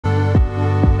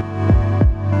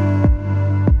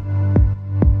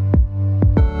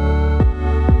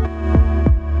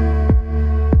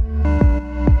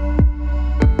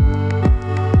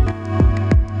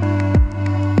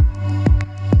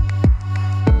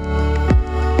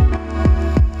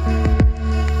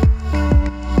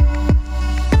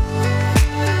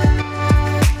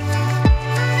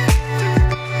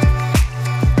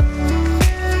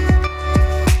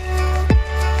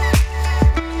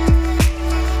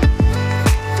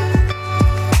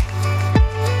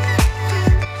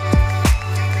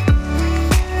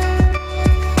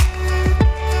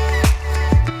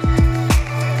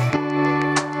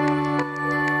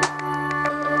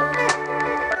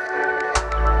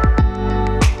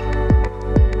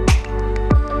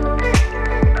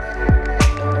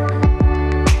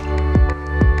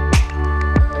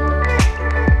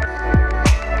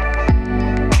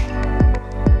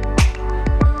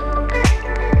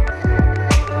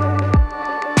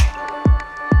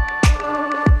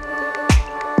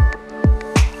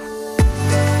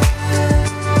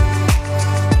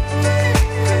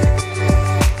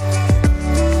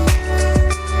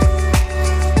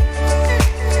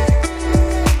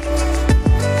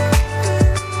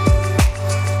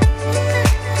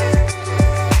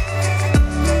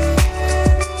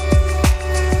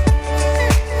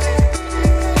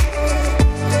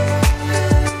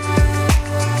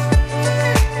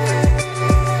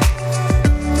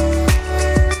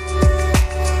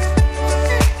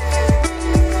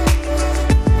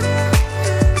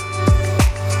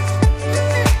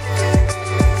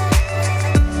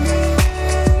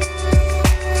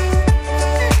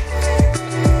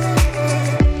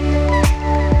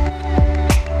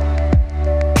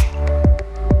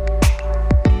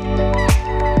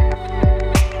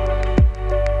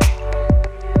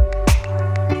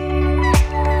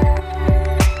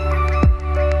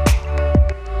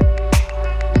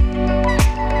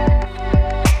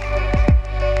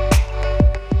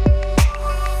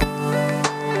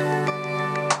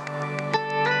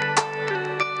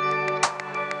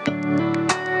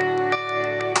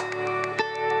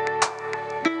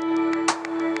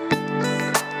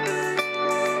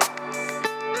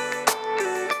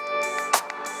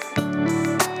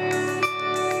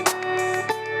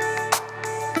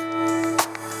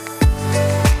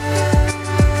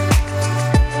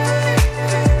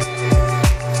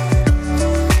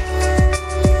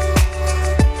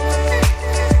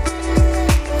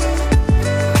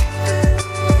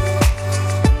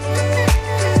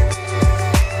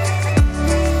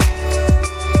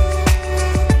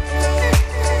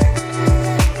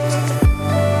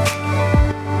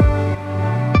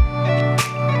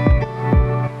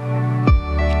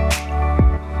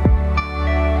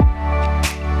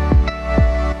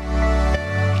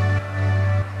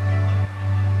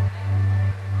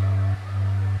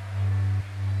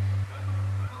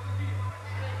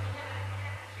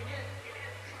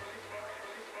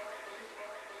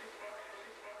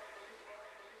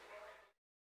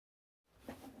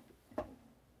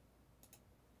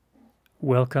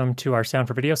Welcome to our Sound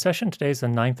for Video session. Today's the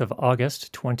 9th of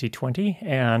August, 2020,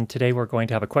 and today we're going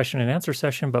to have a question and answer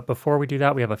session, but before we do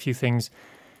that, we have a few things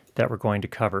that we're going to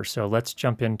cover. So let's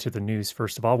jump into the news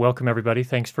first of all. Welcome everybody.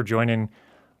 Thanks for joining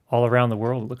all around the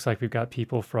world. It looks like we've got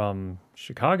people from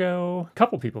Chicago, a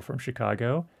couple people from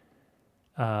Chicago.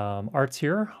 Art's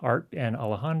here, Art and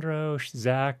Alejandro,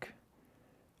 Zach.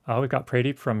 We've got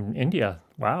Pradeep from India.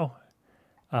 Wow.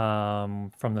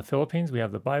 From the Philippines, we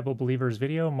have the Bible Believers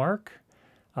video, Mark.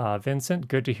 Vincent,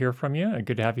 good to hear from you. And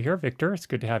good to have you here. Victor, it's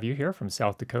good to have you here from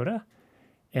South Dakota.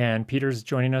 And Peter's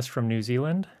joining us from New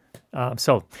Zealand.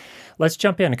 So let's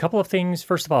jump in. A couple of things.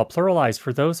 First of all, Pluralize.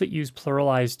 For those that use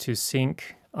Pluralize to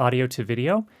sync audio to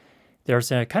video,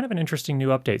 there's a kind of an interesting new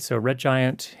update. So Red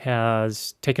Giant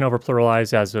has taken over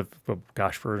Pluralize as of,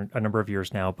 for a number of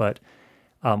years now. But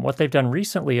what they've done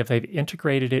recently is they've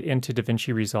integrated it into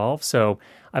DaVinci Resolve. So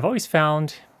I've always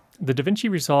found the DaVinci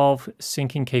Resolve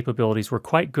syncing capabilities were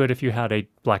quite good if you had a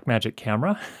Blackmagic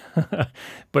camera,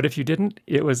 but if you didn't,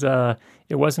 it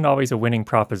wasn't always a winning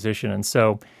proposition. And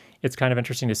so it's kind of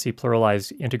interesting to see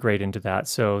Pluralize integrate into that.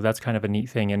 So that's kind of a neat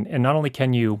thing. And not only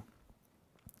can you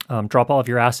drop all of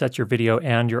your assets, your video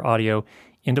and your audio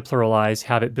into Pluralize,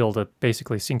 have it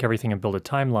basically sync everything and build a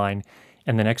timeline,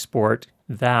 and then export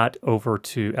that over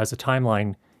to as a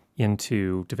timeline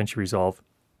into DaVinci Resolve.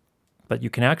 But you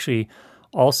can actually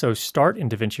also start in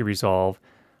DaVinci Resolve,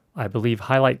 I believe,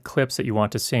 highlight clips that you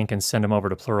want to sync and send them over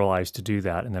to Pluralize to do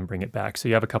that and then bring it back. So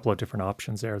you have a couple of different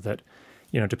options there that,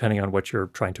 depending on what you're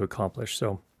trying to accomplish.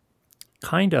 So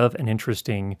kind of an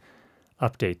interesting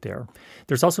update there.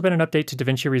 There's also been an update to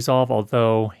DaVinci Resolve,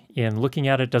 although in looking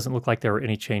at it, it doesn't look like there were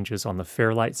any changes on the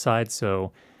Fairlight side.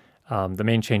 So the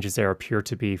main changes there appear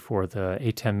to be for the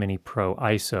ATEM Mini Pro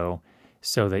ISO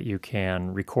so that you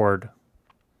can record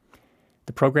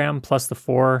the program plus the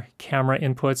 4 camera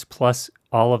inputs plus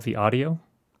all of the audio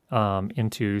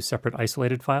into separate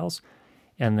isolated files,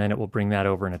 and then it will bring that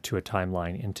over to a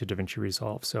timeline into DaVinci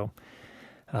Resolve. So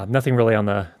nothing really on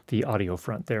the audio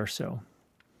front there. So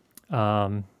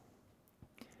Lau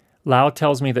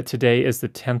tells me that today is the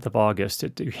 10th of August.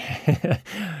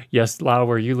 Yes, Lau,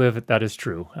 where you live, that is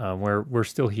true. We're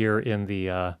still here in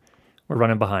the, we're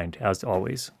running behind, as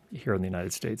always, here in the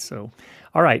United States. So,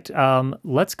 all right,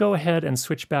 let's go ahead and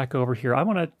switch back over here. I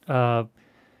want to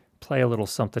play a little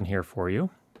something here for you.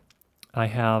 I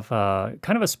have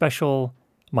kind of a special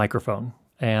microphone.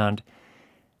 And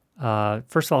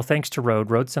first of all, thanks to Rode.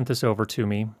 Rode sent this over to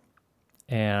me.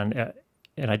 And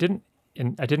I didn't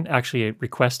actually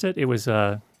request it. It was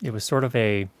sort of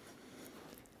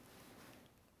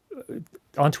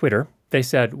on Twitter. They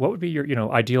said, "What would be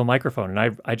your ideal microphone?"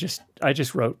 And I just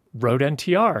wrote Rode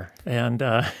NTR. And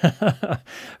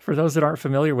for those that aren't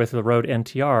familiar with the Rode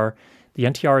NTR, the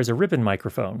NTR is a ribbon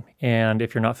microphone. And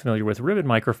if you're not familiar with ribbon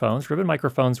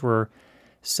microphones were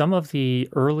some of the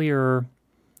earlier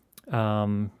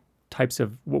one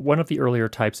of the earlier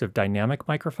types of dynamic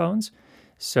microphones.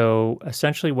 So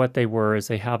essentially what they were is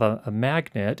they have a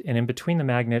magnet, and in between the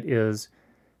magnet is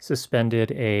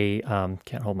suspended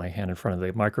can't hold my hand in front of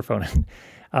the microphone.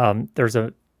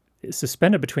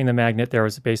 Suspended between the magnet, there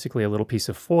was basically a little piece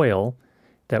of foil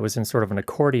that was in sort of an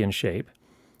accordion shape.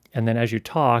 And then as you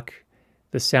talk,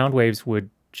 the sound waves would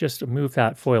just move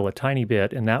that foil a tiny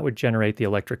bit, and that would generate the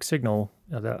electric signal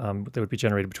that would be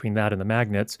generated between that and the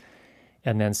magnets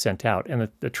and then sent out. And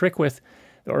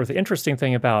the interesting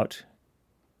thing about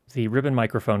the ribbon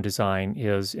microphone design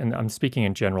is, and I'm speaking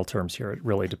in general terms here, it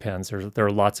really depends. There are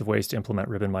lots of ways to implement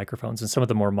ribbon microphones, and some of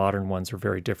the more modern ones are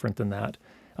very different than that.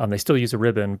 They still use a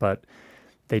ribbon, but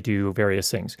they do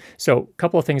various things. So a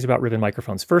couple of things about ribbon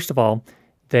microphones. First of all,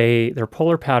 their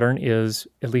polar pattern is,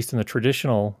 at least in the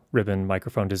traditional ribbon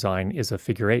microphone design, is a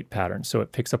figure 8 pattern. So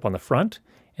it picks up on the front,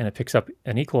 and it picks up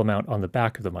an equal amount on the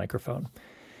back of the microphone.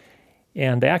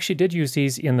 And they actually did use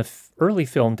these in the early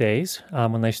film days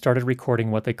when they started recording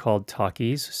what they called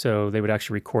talkies. So they would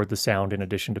actually record the sound in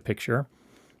addition to picture.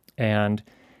 And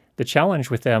the challenge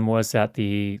with them was that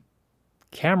the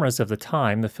cameras of the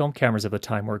time, the film cameras of the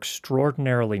time, were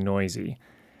extraordinarily noisy.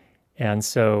 And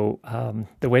so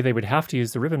the way they would have to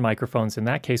use the ribbon microphones in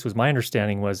that case was, my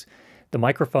understanding was, the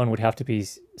microphone would have to be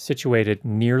situated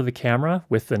near the camera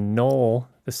with the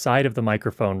side of the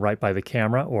microphone right by the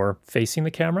camera or facing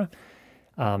the camera,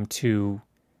 to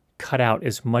cut out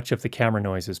as much of the camera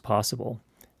noise as possible.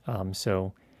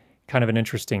 So kind of an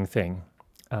interesting thing.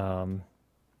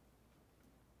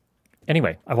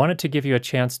 Anyway, I wanted to give you a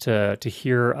chance to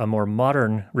hear a more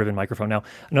modern ribbon microphone. Now,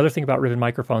 another thing about ribbon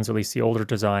microphones, at least the older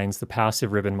designs, the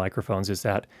passive ribbon microphones, is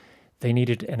that they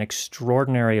needed an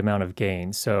extraordinary amount of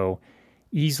gain. So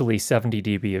easily 70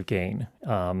 dB of gain.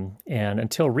 And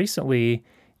until recently,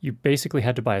 you basically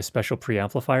had to buy a special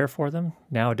preamplifier for them.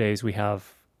 Nowadays, we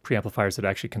have preamplifiers that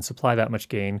actually can supply that much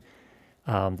gain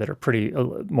that are pretty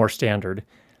more standard.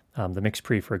 The Mix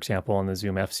Pre, for example, and the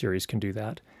Zoom F series can do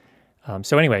that.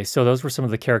 So anyway, so those were some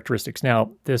of the characteristics.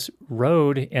 Now, this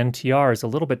Rode NTR is a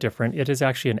little bit different. It is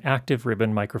actually an active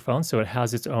ribbon microphone, so it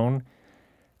has its own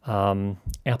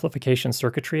amplification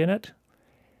circuitry in it.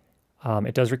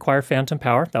 It does require phantom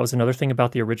power. That was another thing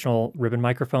about the original ribbon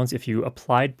microphones. If you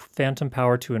applied phantom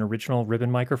power to an original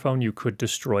ribbon microphone, you could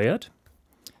destroy it.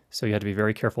 So you had to be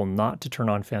very careful not to turn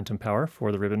on phantom power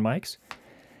for the ribbon mics.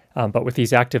 But with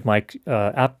these active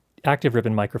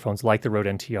ribbon microphones like the Rode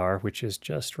NTR, which is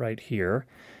just right here,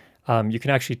 you can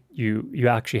actually you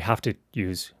actually have to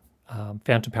use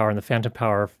phantom power, and the phantom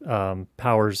power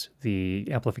powers the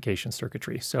amplification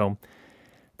circuitry. So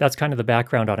that's kind of the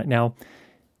background on it. Now,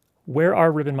 where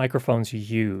are ribbon microphones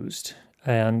used?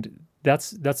 And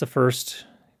that's the first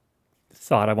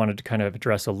thought I wanted to kind of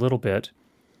address a little bit.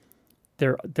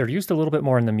 They're used a little bit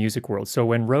more in the music world. So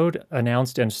when Rode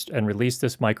announced and released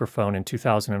this microphone in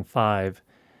 2005,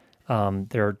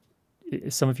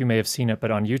 some of you may have seen it,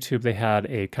 but on YouTube they had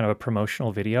a kind of a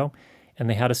promotional video, and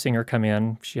they had a singer come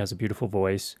in. She has a beautiful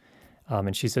voice,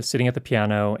 and she's sitting at the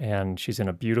piano, and she's in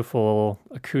a beautiful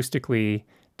acoustically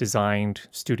designed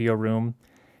studio room,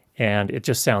 and it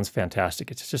just sounds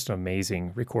fantastic. It's just an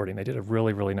amazing recording. They did a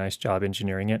really, really nice job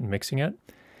engineering it and mixing it,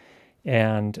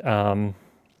 and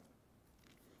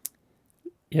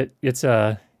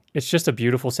it's just a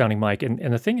beautiful sounding mic.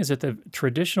 And the thing is that the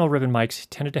traditional ribbon mics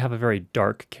tended to have a very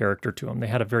dark character to them. They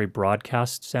had a very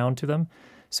broadcast sound to them.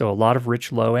 So a lot of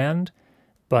rich low end,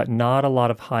 but not a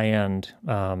lot of high end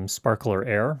sparkle or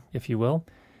air, if you will.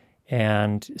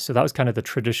 And so that was kind of the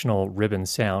traditional ribbon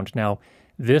sound. Now,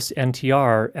 this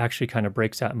NTR actually kind of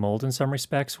breaks that mold in some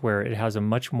respects, where it has a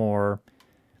much more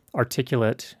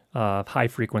articulate, high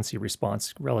frequency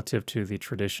response relative to the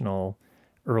traditional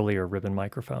earlier ribbon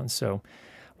microphones. So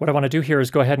what I want to do here is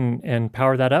go ahead and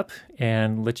power that up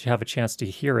and let you have a chance to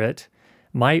hear it.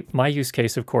 My use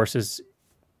case, of course, is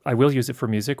I will use it for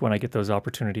music when I get those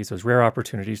opportunities, those rare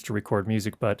opportunities to record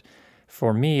music. But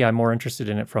for me, I'm more interested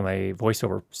in it from a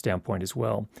voiceover standpoint as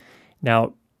well.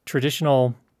 Now,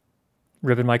 traditional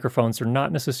ribbon microphones are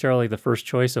not necessarily the first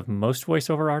choice of most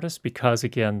voiceover artists because,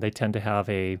 again, they tend to have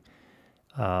a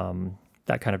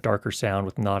that kind of darker sound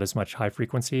with not as much high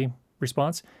frequency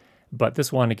response. But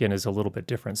this one, again, is a little bit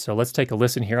different. So let's take a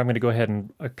listen here. I'm going to go ahead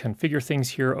and configure things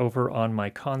here over on my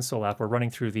console app. We're running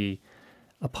through the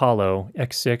Apollo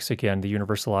X6, again, the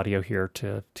universal audio here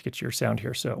to get your sound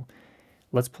here. So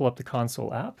let's pull up the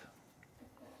console app.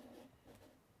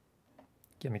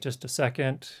 Give me just a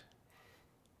second.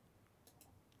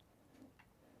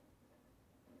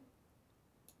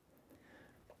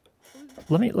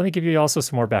 Let me give you also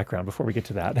some more background before we get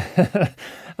to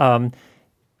that.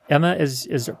 Emma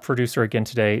is a producer again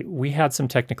today. We had some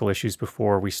technical issues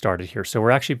before we started here. So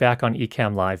we're actually back on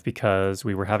Ecamm Live because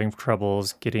we were having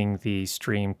troubles getting the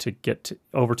stream to get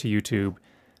over to YouTube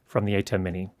from the ATEM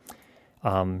Mini.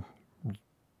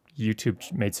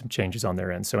 YouTube made some changes on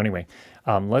their end. So anyway,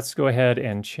 let's go ahead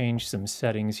and change some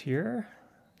settings here.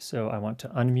 So I want to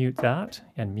unmute that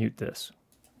and mute this.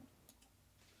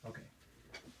 Okay.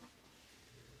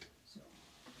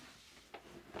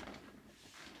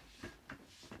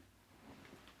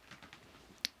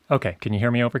 Okay, can you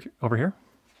hear me over here?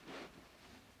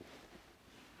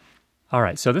 All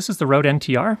right, so this is the Rode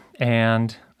NTR,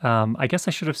 and I guess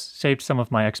I should have saved some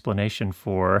of my explanation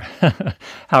for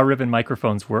how ribbon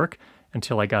microphones work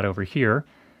until I got over here.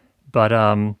 But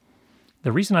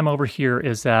the reason I'm over here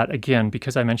is that, again,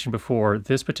 because I mentioned before,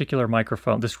 this particular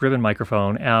microphone, this ribbon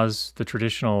microphone, as the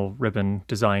traditional ribbon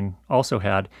design also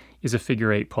had, is a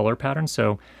figure 8 polar pattern.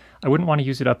 So I wouldn't want to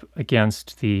use it up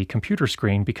against the computer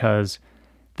screen because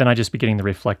then I'd just be getting the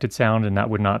reflected sound, and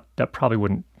that probably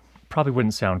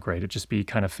wouldn't sound great. It'd just be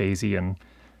kind of phasey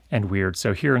and weird.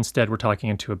 So here instead we're talking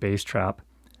into a bass trap.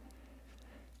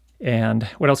 And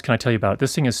what else can I tell you about it?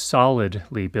 This thing is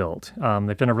solidly built.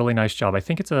 They've done a really nice job. I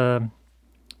think it's there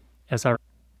we are.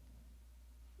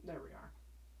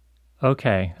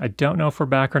 Okay, I don't know if we're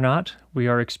back or not. We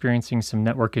are experiencing some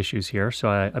network issues here, so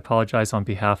I apologize on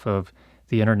behalf of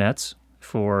the internets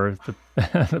for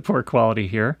the poor quality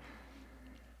here.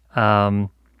 I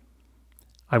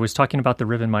was talking about the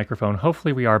ribbon microphone.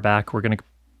 Hopefully we are back. We're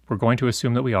going to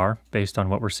assume that we are based on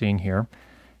what we're seeing here.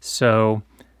 So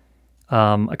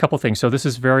a couple things. So this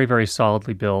is very, very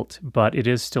solidly built, but it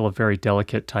is still a very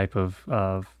delicate type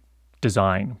of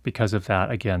design because of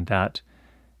that. Again, that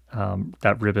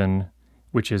ribbon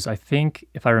which is, I think,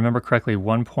 if I remember correctly,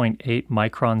 1.8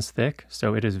 microns thick.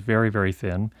 So it is very, very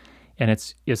thin. And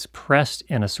it's pressed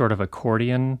in a sort of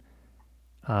accordion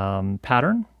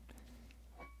pattern,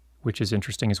 which is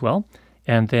interesting as well.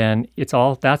 And then it's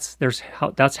all that's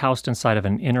housed inside of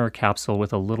an inner capsule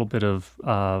with a little bit of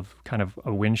kind of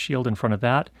a windshield in front of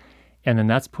that, and then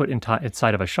that's put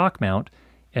inside of a shock mount,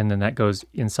 and then that goes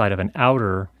inside of an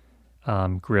outer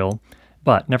grill.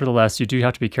 But nevertheless, you do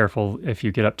have to be careful if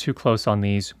you get up too close on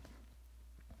these.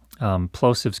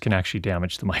 Plosives can actually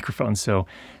damage the microphone. So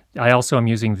I also am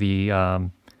using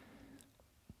the.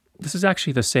 This is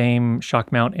actually the same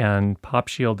shock mount and pop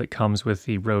shield that comes with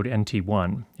the Rode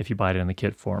NT1 if you buy it in the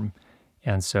kit form.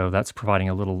 And so that's providing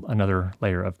another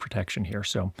layer of protection here.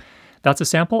 So that's a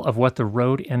sample of what the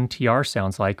Rode NTR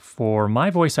sounds like. For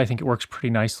my voice, I think it works pretty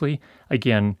nicely.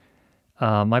 Again,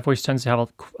 my voice tends to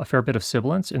have a fair bit of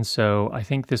sibilance, and so I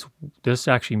think this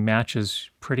actually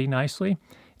matches pretty nicely.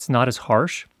 It's not as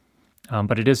harsh,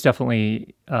 but it is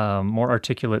definitely more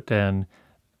articulate than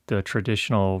the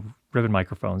traditional ribbon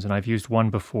microphones, and I've used one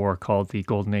before called the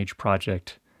Golden Age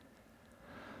Project.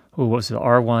 What was it,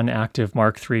 R1 Active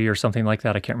Mark III or something like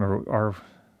that? I can't remember.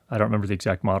 I don't remember the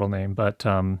exact model name, but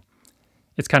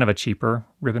it's kind of a cheaper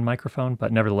ribbon microphone.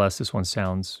 But nevertheless, this one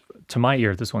sounds, to my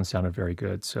ear, this one sounded very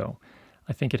good. So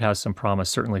I think it has some promise,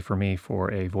 certainly for me, for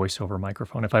a voiceover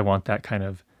microphone. If I want that kind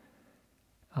of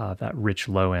that rich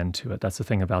low end to it, that's the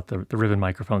thing about the ribbon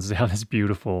microphones. They have this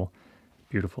beautiful,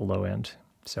 beautiful low end.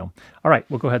 So, all right,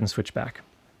 we'll go ahead and switch back.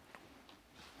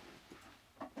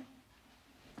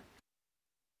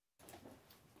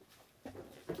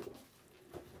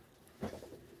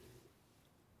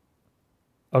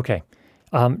 Okay.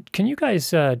 Can you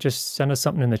guys just send us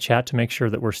something in the chat to make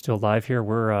sure that we're still live here?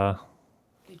 We're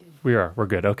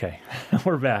good. Okay.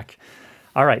 We're back.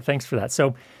 All right. Thanks for that.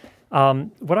 So,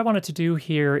 what I wanted to do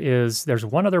here is there's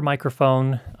one other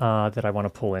microphone that I want to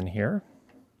pull in here.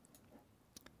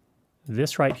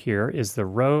 This right here is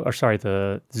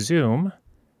the Zoom.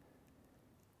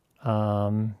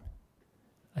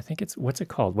 I think it's, what's it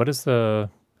called? What does the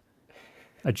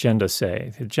agenda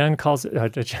say? The agenda calls it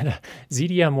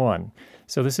ZDM1.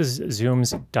 So this is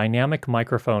Zoom's Dynamic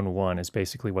Microphone 1 is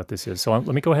basically what this is. So let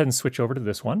me go ahead and switch over to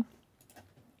this one.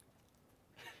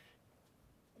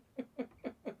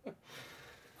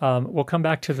 We'll come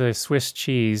back to the Swiss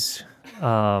cheese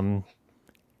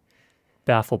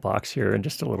baffle box here in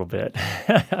just a little bit.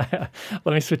 Let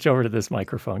me switch over to this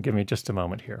microphone. Give me just a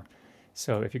moment here.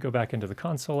 So if you go back into the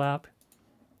console app,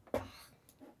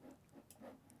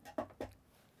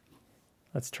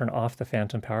 let's turn off the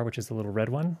phantom power, which is the little red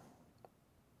one.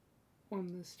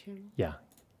 On this channel? Yeah.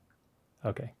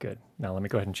 Okay, good. Now let me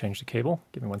go ahead and change the cable.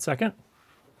 Give me 1 second.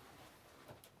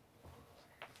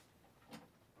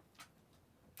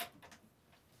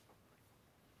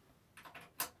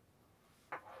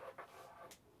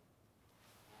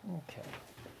 Okay.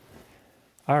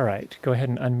 All right, go ahead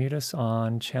and unmute us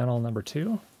on channel number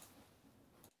 2.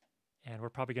 And we're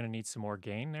probably going to need some more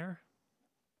gain there.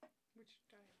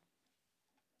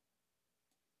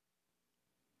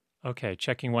 Okay,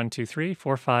 checking 1, 2, 3,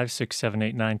 4, 5, 6, 7,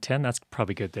 8, 9, 10. That's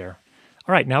probably good there.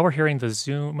 All right, now we're hearing the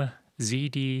Zoom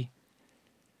ZD.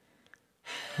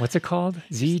 What's it called?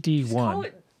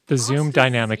 ZD1. The Zoom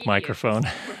Dynamic Microphone.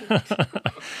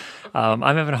 I'm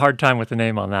having a hard time with the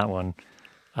name on that one.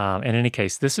 In any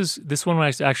case, this one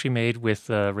was actually made with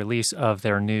the release of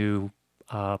their new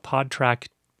PodTrack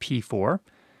P4,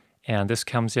 and this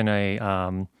comes in a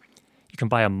you can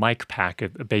buy a mic pack.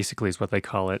 It basically is what they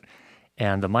call it.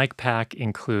 And the mic pack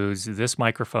includes this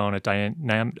microphone, a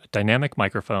dynamic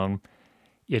microphone,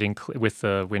 with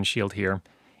the windshield here.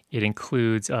 It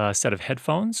includes a set of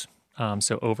headphones,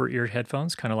 so over-eared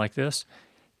headphones, kind of like this.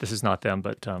 This is not them,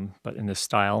 but in this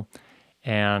style.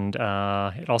 And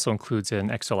it also includes an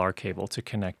XLR cable to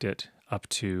connect it up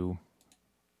to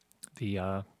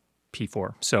the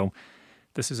P4. So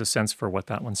this is a sense for what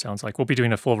that one sounds like. We'll be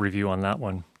doing a full review on that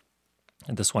one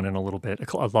and this one in a little bit,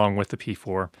 along with the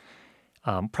P4.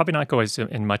 Probably not go as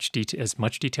much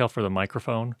detail for the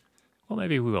microphone. Well,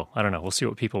 maybe we will. I don't know. We'll see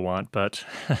what people want. But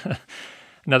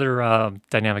another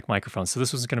dynamic microphone. So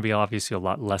this one's going to be obviously a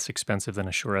lot less expensive than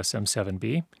a Shure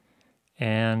SM7B.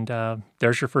 And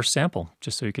there's your first sample,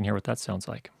 just so you can hear what that sounds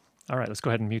like. All right, let's go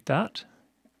ahead and mute that.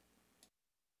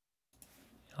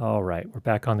 All right, we're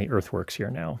back on the earthworks here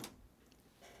now.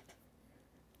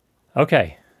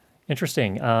 Okay,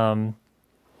 interesting.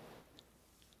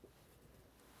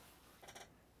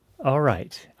 All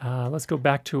right, let's go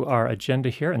back to our agenda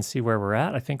here and see where we're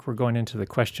at. I think we're going into the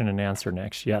question and answer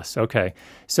next. Yes, okay.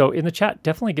 So in the chat,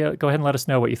 definitely go ahead and let us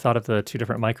know what you thought of the two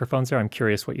different microphones there. I'm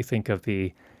curious what you think of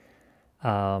the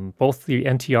both the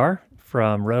NTR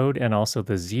from Rode and also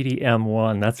the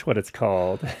ZDM1. That's what it's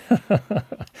called.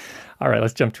 All right,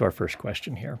 let's jump to our first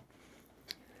question here.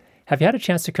 Have you had a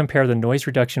chance to compare the noise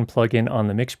reduction plugin on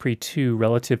the MixPre 2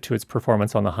 relative to its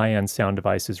performance on the high-end sound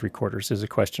devices recorders? This is a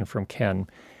question from Ken.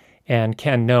 And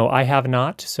Ken, no, I have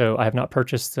not. So I have not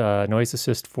purchased Noise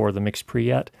Assist for the MixPre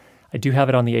yet. I do have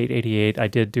it on the 888. I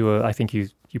did do I think you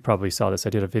probably saw this. I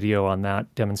did a video on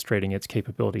that demonstrating its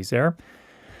capabilities there.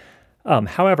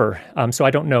 However, so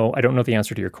I don't know the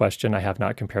answer to your question. I have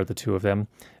not compared the two of them.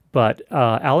 But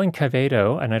Alan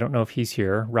Cavedo, and I don't know if he's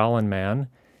here, Rowland Man,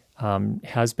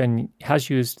 has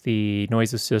used the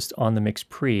Noise Assist on the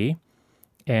MixPre,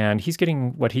 and he's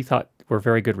getting what he thought were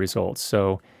very good results.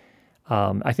 So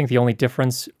I think the only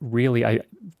difference really,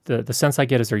 the sense I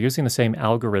get is they're using the same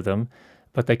algorithm,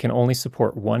 but they can only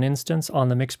support one instance on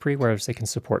the MixPre, whereas they can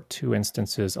support two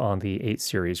instances on the 8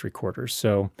 series recorders.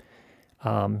 So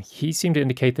he seemed to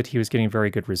indicate that he was getting very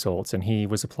good results, and he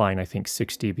was applying, I think,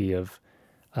 6 dB of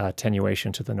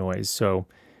attenuation to the noise. So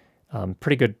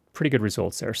pretty good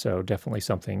results there. So definitely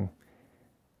something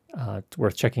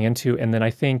worth checking into. And then I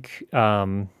think,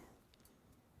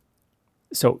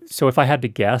 so if I had to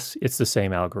guess, it's the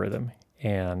same algorithm.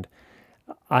 And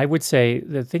I would say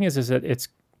the thing is that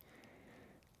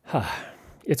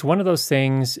it's one of those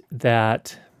things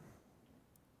that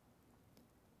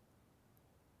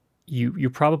you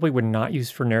probably would not use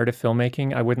for narrative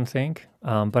filmmaking, I wouldn't think.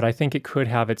 But I think it could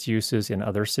have its uses in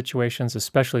other situations,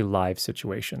 especially live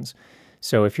situations.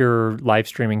 So if you're live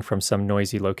streaming from some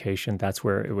noisy location, that's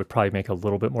where it would probably make a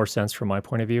little bit more sense from my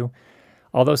point of view.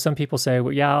 Although some people say,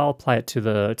 well, yeah, I'll apply it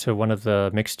to one of the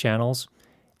mixed channels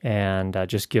and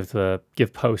just give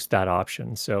post that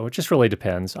option. So it just really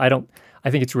depends. I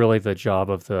think it's really the job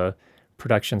of the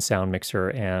production sound mixer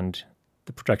and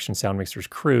the production sound mixer's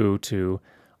crew to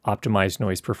optimize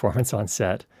noise performance on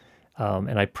set.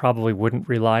 And I probably wouldn't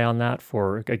rely on that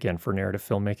for narrative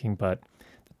filmmaking, but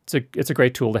it's a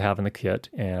great tool to have in the kit,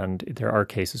 and there are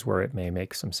cases where it may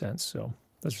make some sense. So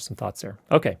those are some thoughts there.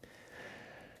 Okay.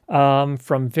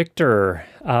 From Victor,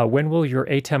 when will your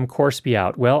ATEM course be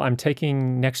out? Well, I'm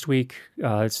taking next week,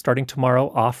 starting tomorrow,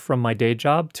 off from my day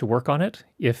job to work on it.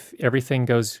 If everything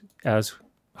goes as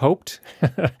hoped,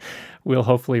 we'll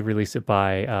hopefully release it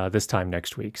by this time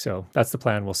next week. So that's the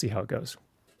plan. We'll see how it goes.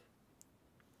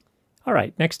 All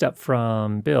right, next up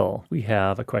from Bill, we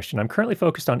have a question. I'm currently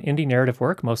focused on indie narrative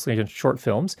work, mostly in short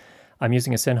films. I'm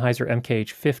using a Sennheiser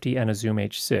MKH50 and a Zoom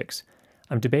H6.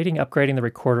 I'm debating upgrading the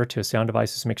recorder to a Sound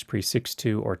Devices MixPre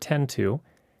 6.2 or 10.2.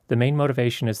 The main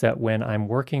motivation is that when I'm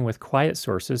working with quiet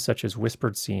sources, such as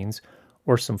whispered scenes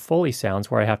or some Foley sounds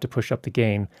where I have to push up the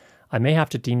gain, I may have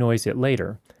to denoise it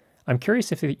later. I'm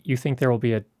curious if you think there will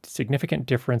be a significant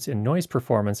difference in noise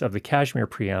performance of the Cashmere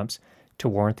preamps to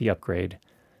warrant the upgrade.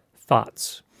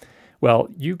 Thoughts? Well,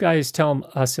 you guys tell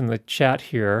us in the chat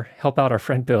here, help out our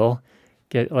friend Bill.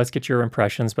 Let's get your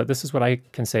impressions, but this is what I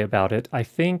can say about it. I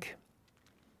think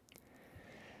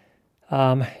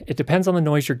it depends on the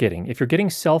noise you're getting. If you're getting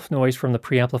self-noise from the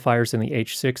preamplifiers in the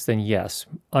H6, then yes,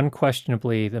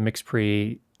 unquestionably the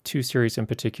MixPre 2 series in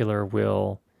particular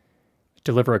will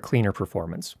deliver a cleaner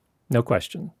performance. No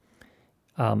question.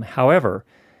 However,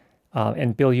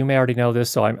 and Bill, you may already know this,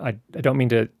 so I don't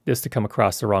mean this to come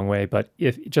across the wrong way, but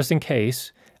if just in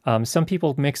case, some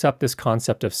people mix up this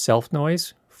concept of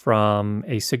self-noise from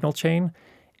a signal chain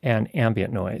and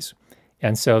ambient noise.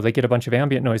 And so they get a bunch of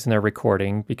ambient noise in their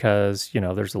recording because,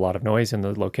 there's a lot of noise in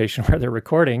the location where they're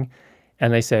recording,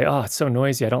 and they say, "Oh, it's so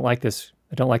noisy. I don't like this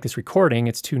recording.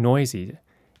 It's too noisy."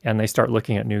 And they start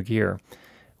looking at new gear.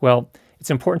 Well,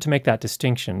 it's important to make that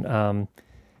distinction.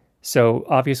 So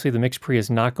obviously the MixPre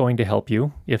is not going to help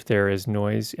you if there is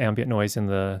noise, ambient noise in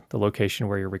the location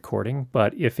where you're recording.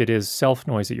 But if it is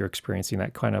self-noise that you're experiencing,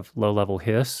 that kind of low-level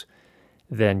hiss,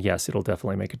 then yes, it'll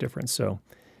definitely make a difference. So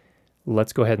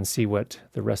let's go ahead and see what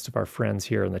the rest of our friends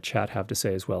here in the chat have to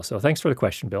say as well. So thanks for the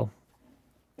question, Bill.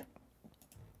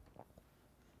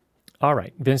 All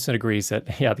right, Vincent agrees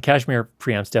that, yeah, the Cashmere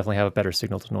preamps definitely have a better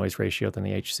signal-to-noise ratio than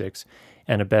the H6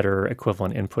 and a better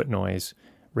equivalent input noise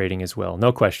rating as well.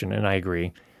 No question, and I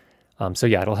agree. So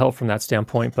yeah, it'll help from that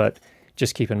standpoint, but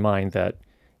just keep in mind that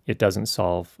it doesn't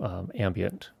solve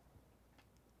ambient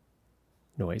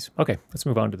noise. Okay, let's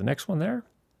move on to the next one there.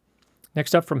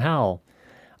 Next up from Hal.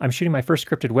 I'm shooting my first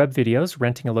scripted web videos,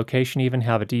 renting a location, even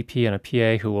have a DP and a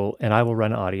PA and I will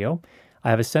run audio. I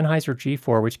have a Sennheiser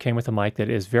G4, which came with a mic that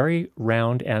is very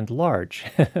round and large.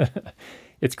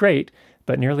 It's great,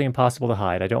 but nearly impossible to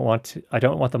hide. I don't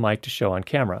want the mic to show on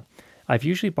camera. I've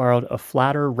usually borrowed a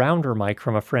flatter, rounder mic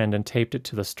from a friend and taped it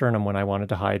to the sternum when I wanted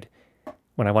to hide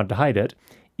it.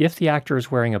 If the actor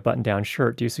is wearing a button-down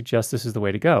shirt, do you suggest this is the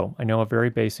way to go? I know, a very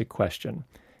basic question.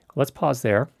 Let's pause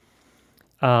there.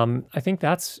 I think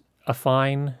that's a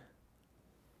fine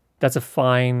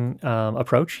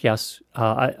approach. Yes.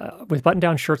 With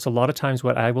button-down shirts, a lot of times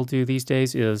what I will do these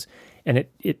days is, and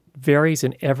it varies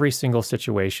in every single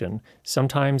situation.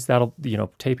 Sometimes that'll,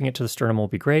 taping it to the sternum will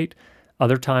be great.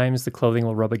 Other times the clothing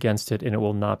will rub against it and it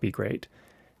will not be great.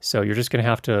 So you're just going to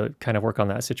have to kind of work on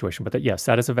that situation. But yes,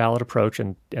 that is a valid approach,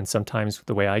 and sometimes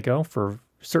the way I go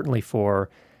certainly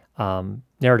for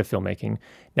narrative filmmaking.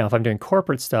 Now, if I'm doing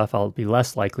corporate stuff, I'll be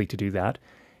less likely to do that.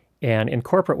 And in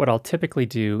corporate, what I'll typically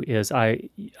do is I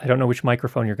don't know which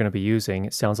microphone you're going to be using.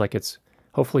 It sounds like it's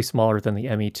hopefully smaller than the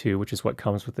ME2, which is what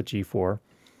comes with the G4.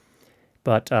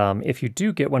 But if you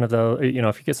do get one of those,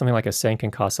 if you get something like a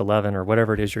Sanken COS 11 or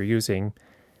whatever it is you're using,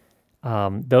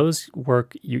 those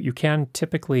work. You can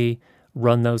typically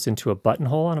run those into a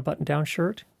buttonhole on a button-down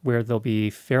shirt where they'll be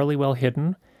fairly well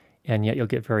hidden, and yet you'll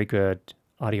get very good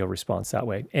audio response that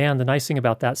way. And the nice thing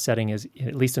about that setting is,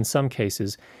 at least in some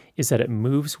cases, is that it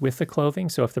moves with the clothing.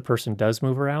 So if the person does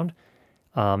move around,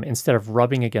 instead of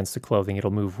rubbing against the clothing,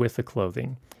 it'll move with the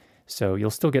clothing. So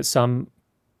you'll still get some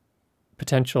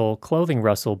potential clothing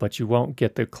rustle, but you won't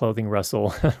get the clothing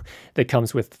rustle that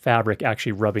comes with fabric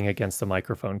actually rubbing against the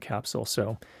microphone capsule.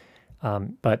 So,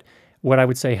 but what I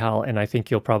would say, Hal, and I think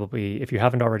you'll probably, if you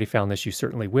haven't already found this, you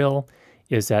certainly will,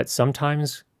 is that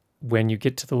sometimes when you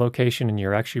get to the location and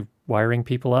you're actually wiring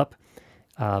people up,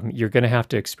 you're going to have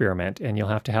to experiment, and you'll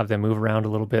have to have them move around a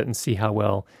little bit and see how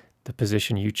well the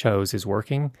position you chose is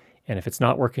working. And if it's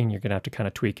not working, you're going to have to kind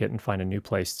of tweak it and find a new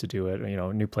place to do it,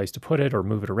 a new place to put it, or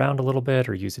move it around a little bit,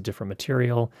 or use a different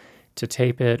material to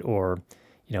tape it, or,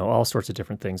 all sorts of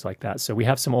different things like that. So we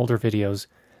have some older videos,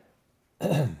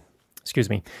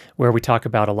 excuse me, where we talk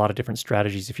about a lot of different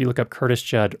strategies. If you look up Curtis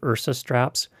Judd Ursa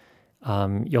straps,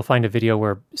 you'll find a video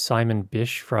where Simon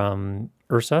Bish from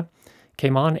Ursa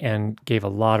came on and gave a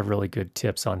lot of really good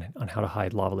tips on how to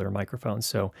hide lavalier microphones.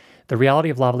 So the reality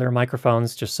of lavalier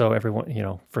microphones, just so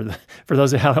everyone, for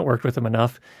those that haven't worked with them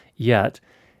enough yet,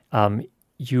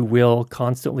 you will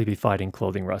constantly be fighting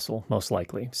clothing rustle, most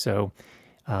likely. So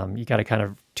you got to kind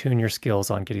of tune your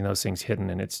skills on getting those things hidden,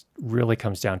 and it really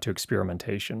comes down to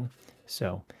experimentation.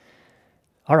 So,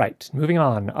 all right, moving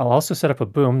on. I'll also set up a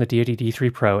boom, the Deity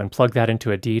D3 Pro, and plug that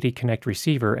into a Deity Connect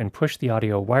receiver and push the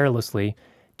audio wirelessly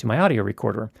to my audio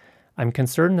recorder. I'm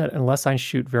concerned that unless I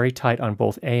shoot very tight on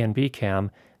both A and B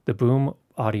cam, the boom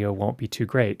audio won't be too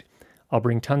great. I'll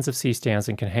bring tons of C-stands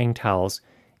and can hang towels.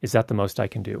 Is that the most I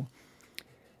can do?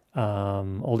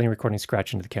 Holding recording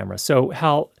scratch into the camera. So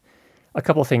Hal, a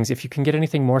couple of things. If you can get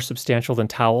anything more substantial than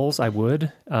towels, I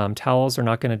would. Towels are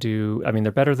not going to do,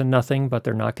 they're better than nothing, but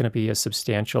they're not going to be as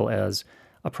substantial as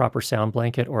a proper sound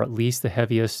blanket, or at least the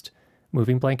heaviest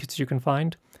moving blankets you can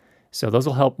find. So those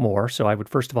will help more. So I would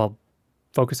first of all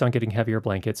focus on getting heavier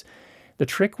blankets. The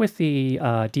trick with the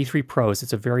D3 Pro is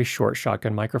it's a very short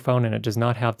shotgun microphone, and it does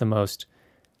not have the most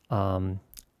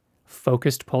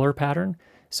focused puller pattern.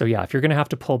 So yeah, if you're going to have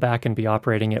to pull back and be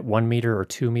operating at 1 meter or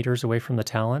 2 meters away from the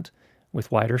talent with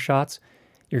wider shots,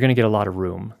 you're going to get a lot of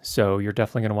room. So you're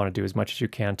definitely going to want to do as much as you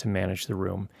can to manage the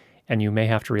room. And you may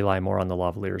have to rely more on the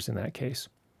lavaliers in that case.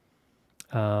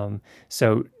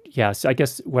 So I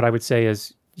guess what I would say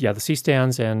is, the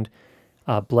C-stands and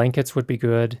blankets would be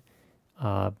good.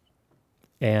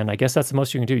 And I guess that's the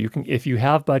most you can do. You can, if you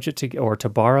have budget to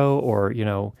borrow, or,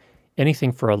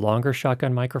 anything for a longer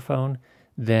shotgun microphone,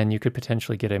 then you could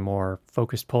potentially get a more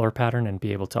focused puller pattern and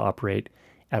be able to operate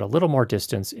at a little more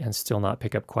distance and still not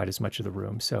pick up quite as much of the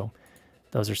room. So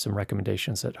those are some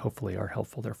recommendations that hopefully are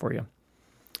helpful there for you.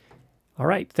 All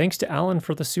right. Thanks to Alan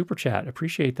for the super chat.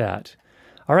 Appreciate that.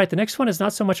 All right. The next one is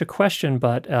not so much a question,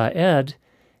 but Ed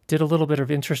did a little bit of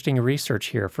interesting research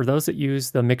here. For those that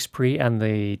use the MixPre and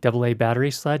the AA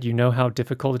battery sled, you know how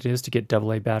difficult it is to get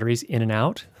AA batteries in and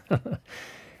out.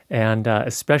 And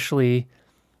especially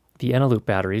the Eneloop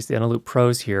batteries, the Eneloop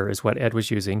Pros here is what Ed was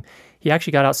using. He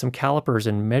actually got out some calipers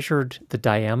and measured the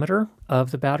diameter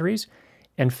of the batteries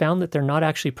and found that they're not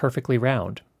actually perfectly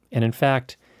round. And in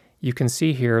fact, you can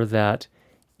see here that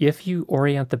if you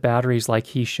orient the batteries like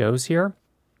he shows here,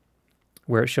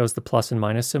 where it shows the plus and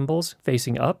minus symbols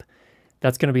facing up,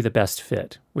 that's going to be the best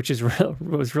fit, which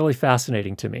was really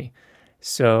fascinating to me.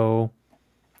 So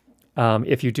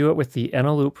if you do it with the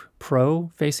Eneloop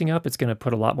Pro facing up, it's going to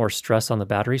put a lot more stress on the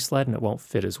battery sled, and it won't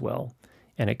fit as well.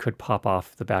 And it could pop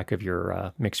off the back of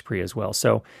your MixPre as well.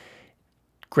 So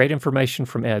great information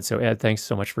from Ed. So Ed, thanks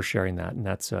so much for sharing that. And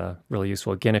that's really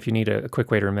useful. Again, if you need a quick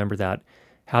way to remember that,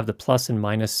 have the plus and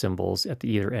minus symbols at the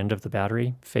either end of the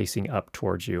battery facing up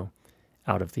towards you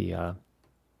out of the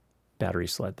battery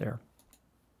sled there.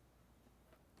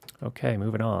 Okay,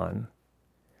 moving on.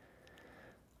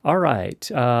 All right,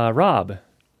 Rob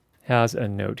has a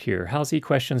note here. Halsey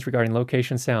questions regarding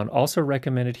location sound. Also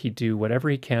recommended he do whatever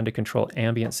he can to control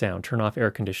ambient sound, turn off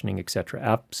air conditioning, etc.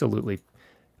 Absolutely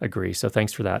agree. So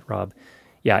thanks for that, Rob.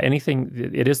 Yeah, anything,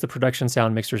 it is the production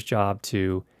sound mixer's job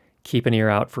to keep an ear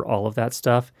out for all of that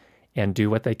stuff and do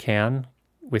what they can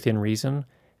within reason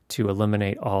to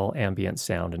eliminate all ambient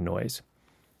sound and noise.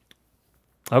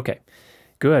 Okay,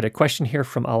 good. A question here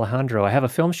from Alejandro. I have a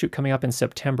film shoot coming up in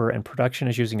September and production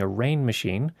is using a rain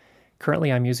machine.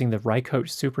 Currently, I'm using the Rycote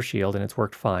Super Shield and it's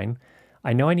worked fine.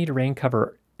 I know I need a rain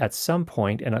cover at some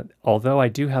point, and although I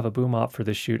do have a boom op for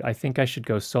this shoot, I think I should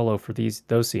go solo for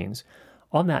those scenes.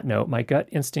 On that note, my gut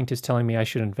instinct is telling me I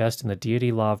should invest in the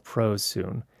Deity Lav Pros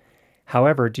soon.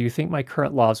 However, do you think my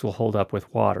current lavs will hold up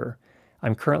with water?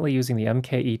 I'm currently using the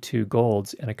MKE2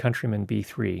 Golds and a Countryman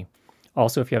B3.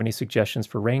 Also, if you have any suggestions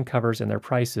for rain covers and their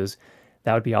prices,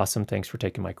 that would be awesome. Thanks for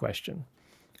taking my question.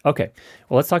 Okay,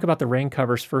 well, let's talk about the rain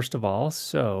covers first of all.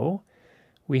 So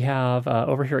we have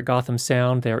over here at Gotham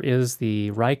Sound, there is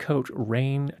the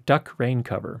Rycote Duck Rain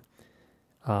Cover.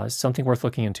 Something worth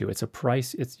looking into. It's a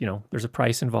price. It's, you know, there's a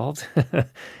price involved,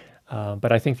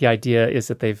 but I think the idea is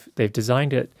that they've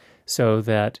designed it so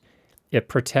that it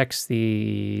protects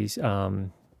the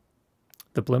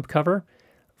blimp cover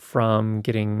from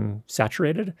getting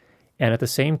saturated, and at the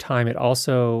same time, it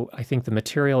also, I think the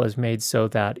material is made so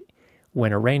that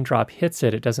when a raindrop hits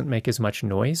it, it doesn't make as much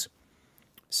noise.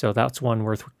 So that's one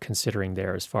worth considering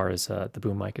there as far as the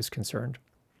boom mic is concerned.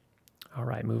 All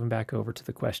right, moving back over to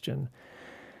the question.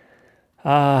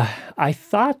 I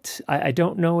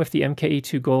don't know if the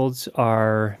MKE2 Golds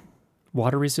are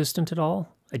water resistant at all.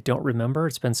 I don't remember.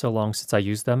 It's been so long since I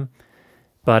used them.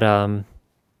 But I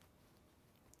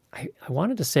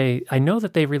wanted to say, I know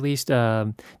that they released,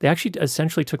 they actually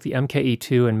essentially took the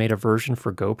MKE2 and made a version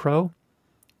for GoPro.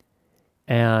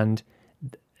 And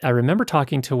I remember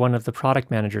talking to one of the product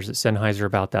managers at Sennheiser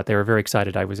about that. They were very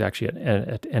excited. I was actually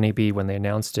at NAB when they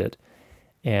announced it.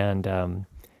 And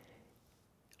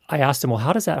I asked him, well,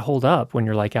 how does that hold up when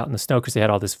you're like out in the snow? Because they had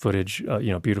all this footage,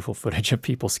 beautiful footage of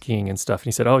people skiing and stuff. And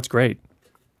he said, oh, it's great.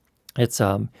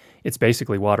 It's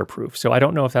basically waterproof. So I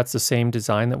don't know if that's the same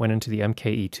design that went into the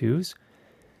MKE2s.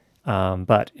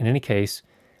 But in any case,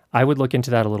 I would look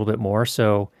into that a little bit more.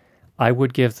 So I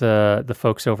would give the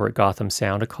folks over at Gotham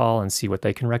Sound a call and see what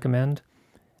they can recommend.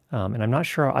 And I'm not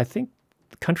sure. I think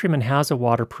Countryman has a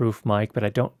waterproof mic, but I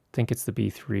don't think it's the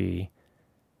B3.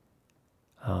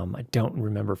 I don't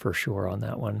remember for sure on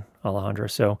that one, Alejandro.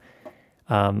 So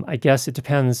I guess it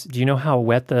depends. Do you know how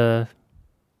wet the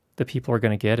people are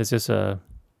going to get? Is this they're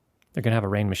going to have a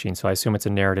rain machine, so I assume it's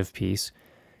a narrative piece.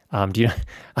 Are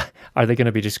they going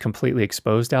to be just completely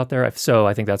exposed out there? If so,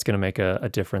 I think that's going to make a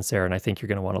difference there, and I think you're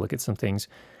going to want to look at some things.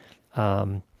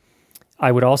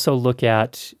 I would also look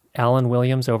at Alan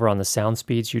Williams over on the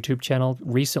SoundSpeeds YouTube channel.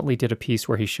 Recently did a piece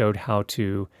where he showed how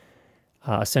to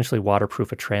essentially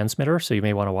waterproof a transmitter, so you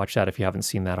may want to watch that if you haven't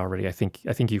seen that already. I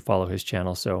think you follow his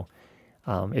channel, so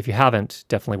if you haven't,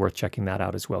 definitely worth checking that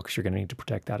out as well, because you're going to need to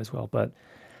protect that as well. But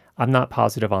I'm not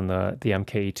positive on the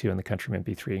MKE2 and the Countryman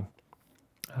B3.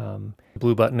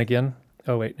 Blue button again.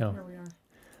 Oh, wait, no. Here we are.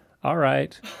 All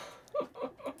right.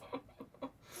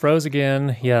 Froze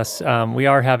again. Yes, we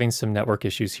are having some network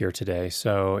issues here today,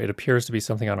 so it appears to be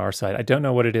something on our side. I don't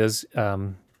know what it is. I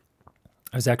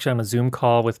was actually on a Zoom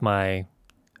call with my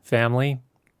family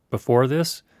before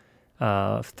this,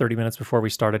 30 minutes before we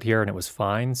started here, and it was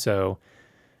fine. So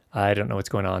I don't know what's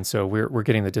going on. So we're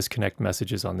getting the disconnect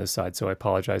messages on this side. So I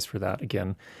apologize for that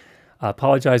again. I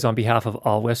apologize on behalf of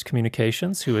All West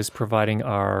Communications, who is providing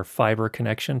our fiber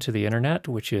connection to the internet,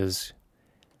 which is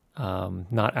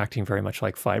not acting very much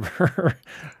like fiber.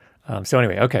 So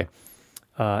anyway, okay.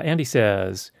 Andy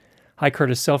says, "Hi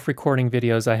Curtis, self-recording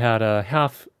videos. I had a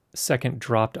half-second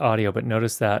dropped audio, but not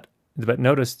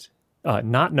noticed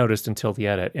until the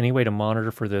edit. Any way to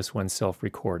monitor for this when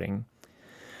self-recording?"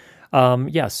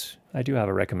 Yes, I do have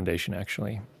a recommendation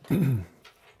actually.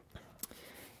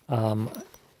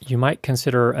 You might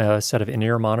consider a set of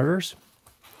in-ear monitors,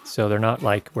 so they're not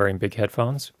like wearing big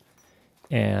headphones,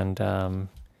 and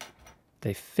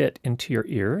they fit into your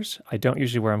ears. I don't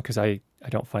usually wear them because I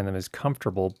don't find them as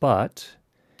comfortable, but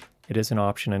it is an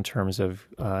option in terms of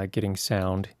getting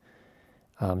sound.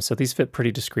 So these fit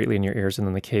pretty discreetly in your ears, and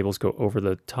then the cables go over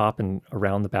the top and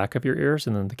around the back of your ears,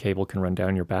 and then the cable can run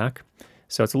down your back.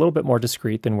 So it's a little bit more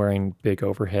discreet than wearing big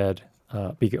over-ear,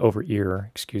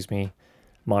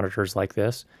 monitors like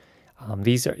this.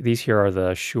 These here are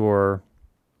the Shure.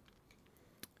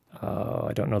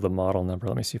 I don't know the model number.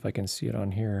 Let me see if I can see it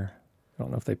on here. I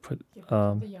don't know if they put, Yeah,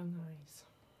 but the young eyes.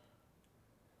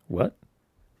 what?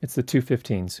 It's the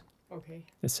 215s. Okay.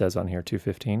 It says on here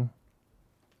 215.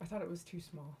 I thought it was too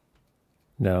small.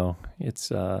 No, it's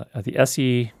the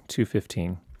SE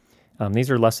 215.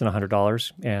 These are less than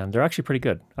 $100, and they're actually pretty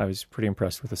good. I was pretty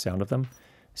impressed with the sound of them.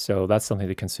 So that's something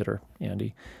to consider,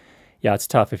 Andy. Yeah, it's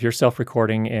tough. If you're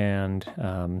self-recording and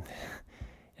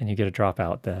you get a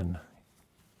dropout, then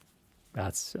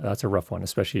that's a rough one,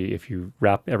 especially if you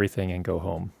wrap everything and go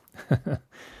home.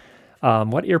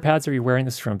 What ear pads are you wearing?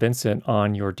 This is from Vincent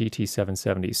on your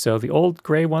DT770s. So the old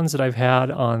gray ones that I've had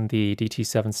on the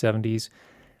DT770s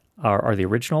are the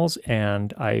originals,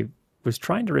 and I was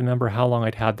trying to remember how long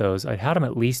I'd had those. I'd had them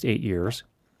at least 8 years,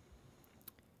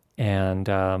 and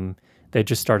they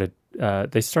started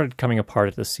coming apart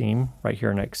at the seam right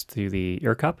here next to the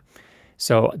ear cup.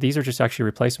 So these are just actually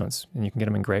replacements, and you can get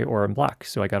them in gray or in black.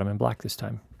 So I got them in black this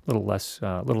time. A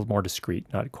little more discreet,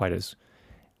 not quite as,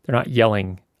 they're not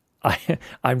yelling,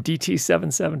 I'm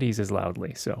DT770s as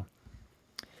loudly. So,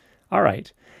 all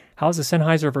right. How's the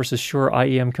Sennheiser versus Shure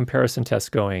IEM comparison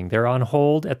test going? They're on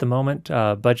hold at the moment,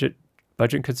 budget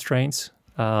constraints.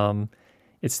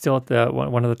 It's still at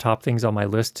one of the top things on my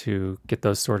list to get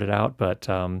those sorted out, but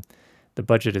the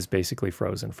budget is basically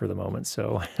frozen for the moment.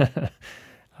 So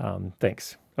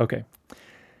thanks. Okay.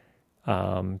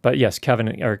 But yes,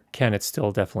 Ken, it's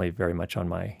still definitely very much in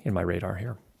my radar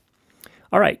here.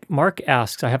 All right, Mark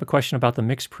asks, I have a question about the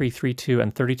MixPre 3.2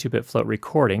 and 32-bit float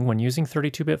recording. When using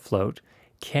 32-bit float,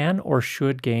 can or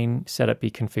should gain setup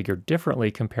be configured differently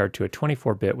compared to a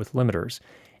 24-bit with limiters?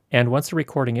 And once the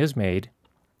recording is made,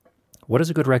 what is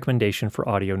a good recommendation for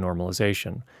audio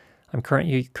normalization? I'm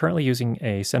currently using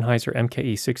a Sennheiser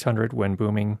MKE 600 when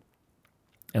booming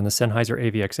and the Sennheiser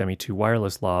AVX ME2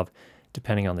 wireless lav,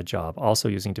 depending on the job. Also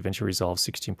using DaVinci Resolve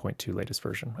 16.2 latest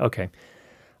version. Okay.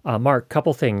 Mark,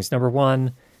 couple things. Number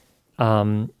one,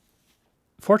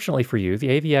 fortunately for you,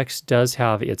 the AVX does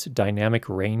have its dynamic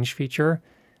range feature,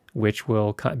 which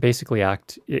will basically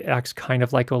acts kind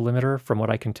of like a limiter from what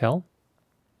I can tell.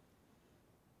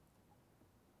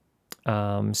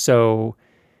 So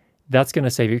that's going to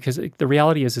save you, because the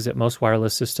reality is that most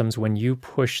wireless systems, when you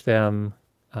push them,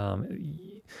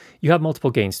 you have multiple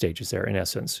gain stages there in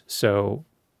essence. So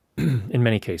in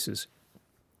many cases.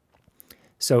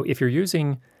 So if you're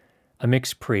using a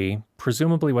MixPre,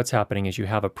 presumably what's happening is you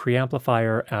have a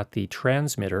preamplifier at the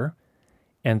transmitter,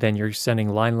 and then you're sending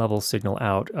line level signal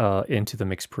out into the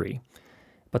MixPre.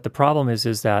 But the problem is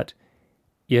that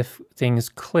if things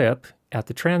clip at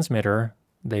the transmitter,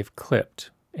 they've clipped.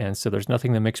 And so there's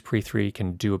nothing the MixPre 3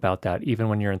 can do about that, even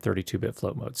when you're in 32-bit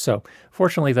float mode. So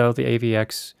fortunately, though, the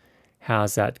AVX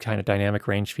has that kind of dynamic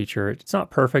range feature. It's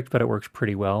not perfect, but it works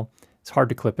pretty well. It's hard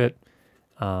to clip it.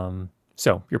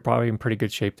 So you're probably in pretty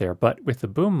good shape there. But with the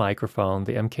boom microphone,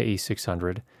 the MKE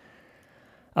 600,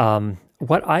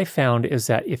 what I found is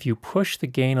that if you push the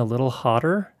gain a little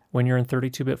hotter when you're in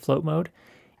 32-bit float mode,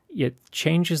 it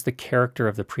changes the character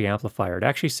of the preamplifier. It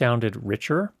actually sounded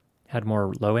richer, had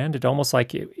more low end. It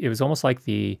was almost like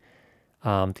the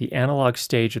analog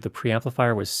stage of the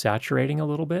preamplifier was saturating a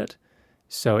little bit.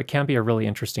 So it can be a really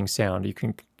interesting sound. You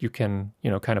can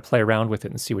kind of play around with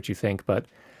it and see what you think. But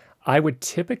I would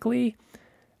typically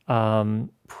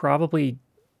probably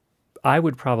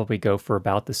go for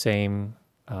about the same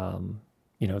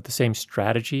the same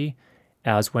strategy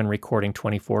as when recording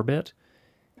 24-bit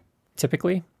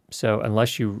typically. So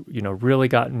unless you really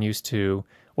gotten used to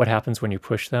what happens when you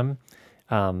push them.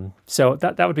 So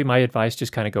that would be my advice.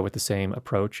 Just kind of go with the same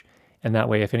approach. And that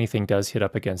way, if anything does hit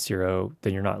up against zero,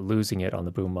 then you're not losing it on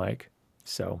the boom mic.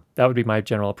 So that would be my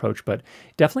general approach. But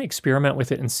definitely experiment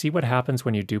with it and see what happens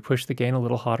when you do push the gain a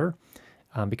little hotter,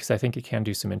 because I think it can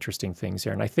do some interesting things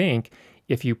there. And I think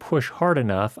if you push hard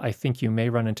enough, I think you may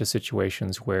run into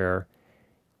situations where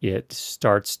it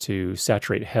starts to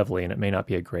saturate heavily and it may not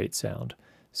be a great sound.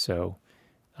 So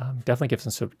definitely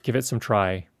give it some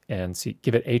try and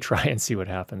give it a try and see what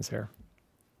happens there.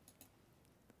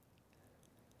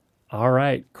 All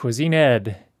right, Cuisine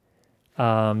Ed.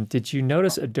 Did you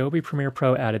notice Adobe Premiere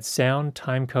Pro added sound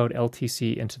timecode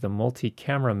LTC into the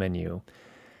multi-camera menu?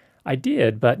 I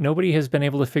did, but nobody has been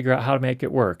able to figure out how to make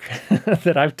it work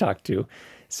that I've talked to.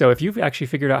 So if you've actually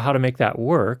figured out how to make that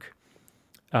work,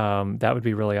 that would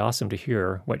be really awesome to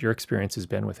hear what your experience has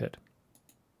been with it.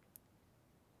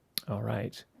 All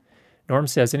right. Norm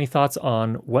says, any thoughts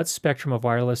on what spectrum of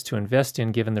wireless to invest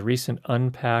in given the recent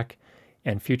unpack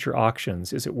and future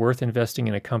auctions? Is it worth investing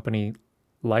in a company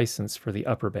license for the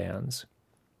upper bands?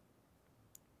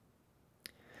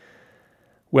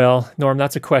 Well, Norm,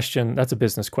 that's a question. That's a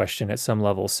business question at some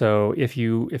level. So if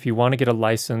you want to get a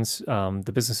license,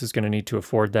 the business is going to need to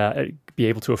afford that, be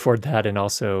able to afford that, and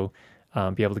also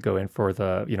be able to go in for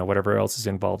the whatever else is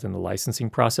involved in the licensing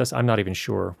process. I'm not even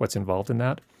sure what's involved in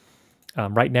that.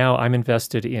 Right now, I'm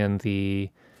invested in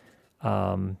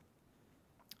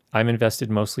I'm invested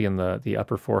mostly in the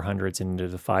upper 400s and into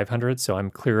the 500s. So I'm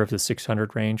clear of the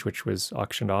 600 range, which was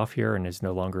auctioned off here and is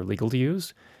no longer legal to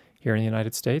use here in the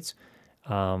United States.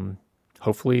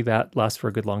 Hopefully that lasts for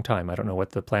a good long time. I don't know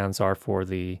what the plans are for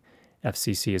the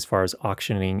FCC as far as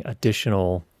auctioning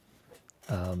additional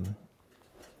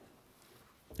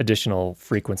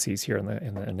frequencies here in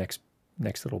the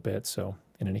next little bit. So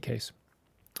in any case,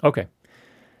 okay.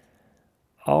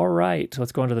 All right, so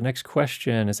let's go on to the next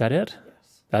question. Is that it?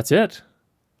 Yes. That's it.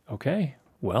 Okay.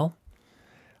 Well,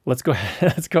 let's go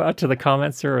ahead. Let's go out to the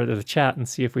comments or the chat and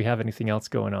see if we have anything else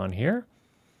going on here.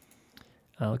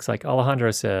 Looks like Alejandro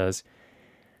says,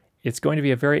 it's going to be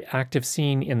a very active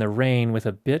scene in the rain with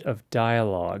a bit of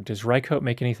dialogue. Does Rycote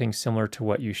make anything similar to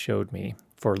what you showed me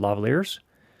for lavaliers?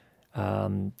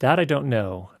 That I don't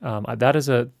know.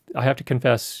 I have to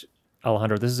confess,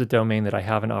 Alejandro, this is a domain that I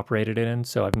haven't operated in,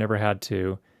 so I've never had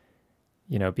to,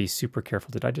 be super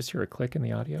careful. Did I just hear a click in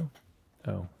the audio?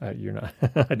 Oh, you're not.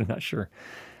 I'm not sure.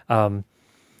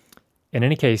 In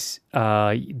any case,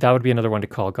 that would be another one to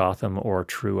call Gotham or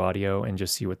True Audio and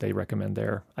just see what they recommend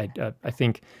there. I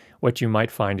think what you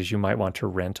might find is you might want to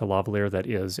rent a lavalier that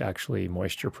is actually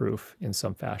moisture-proof in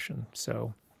some fashion.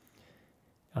 So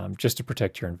just to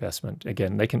protect your investment.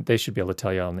 Again, they should be able to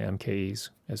tell you on the MKEs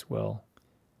as well.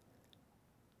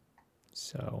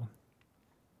 So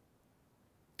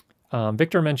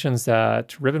Victor mentions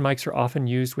that ribbon mics are often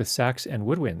used with sax and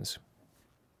woodwinds.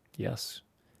 Yes,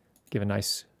 give a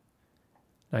nice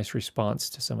response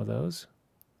to some of those.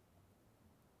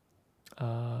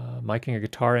 Miking a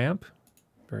guitar amp,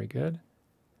 very good.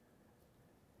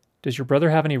 Does your brother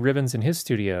have any ribbons in his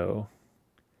studio?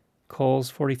 Cole's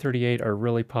 4038 are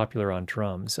really popular on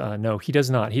drums. No, he does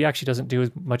not. He actually doesn't do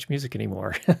as much music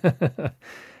anymore.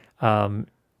 And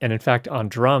in fact, on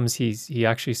drums, he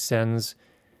actually sends,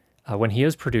 when he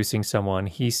is producing someone,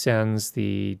 he sends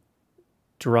the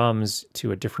drums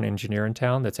to a different engineer in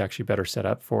town that's actually better set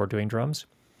up for doing drums.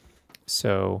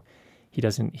 So he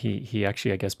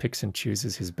actually, I guess, picks and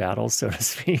chooses his battles, so to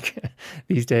speak,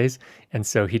 these days. And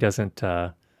so he doesn't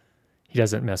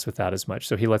mess with that as much.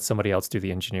 So he lets somebody else do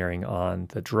the engineering on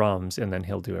the drums, and then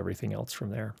he'll do everything else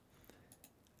from there.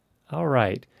 All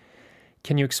right.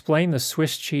 Can you explain the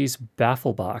Swiss cheese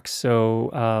baffle box?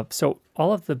 So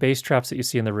all of the bass traps that you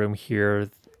see in the room here,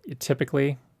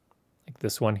 typically, like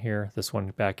this one here, this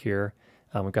one back here,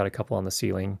 we've got a couple on the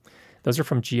ceiling. Those are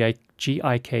from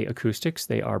GIK Acoustics.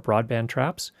 They are broadband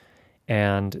traps.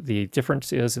 And the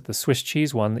difference is that the Swiss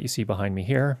cheese one that you see behind me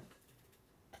here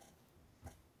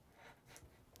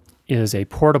is a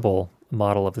portable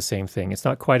model of the same thing. It's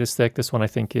not quite as thick. This one I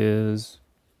think is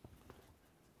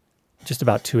just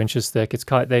about 2 inches thick.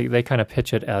 They kind of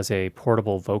pitch it as a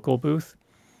portable vocal booth.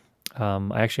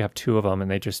 I actually have 2 of them, and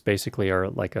they just basically are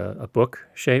like a book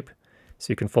shape.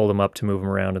 So you can fold them up to move them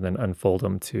around and then unfold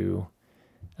them to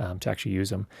actually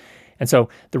use them. And so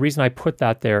the reason I put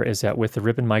that there is that with the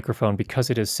ribbon microphone, because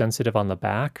it is sensitive on the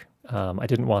back, I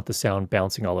didn't want the sound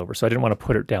bouncing all over. So I didn't want to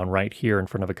put it down right here in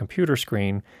front of a computer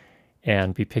screen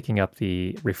and be picking up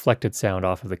the reflected sound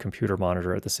off of the computer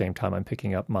monitor at the same time I'm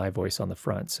picking up my voice on the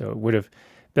front. So it would have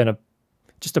been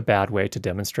just a bad way to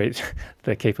demonstrate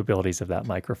the capabilities of that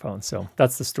microphone. So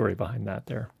that's the story behind that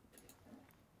there.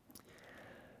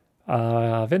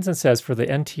 Vincent says, for the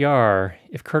NTR,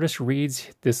 if Curtis reads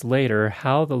this later,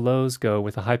 how the lows go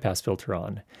with a high-pass filter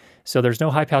on. So there's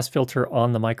no high-pass filter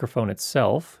on the microphone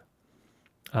itself.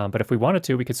 But if we wanted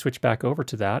to, we could switch back over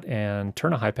to that and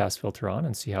turn a high-pass filter on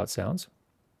and see how it sounds.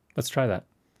 Let's try that.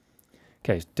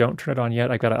 Okay, don't turn it on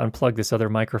yet. I've got to unplug this other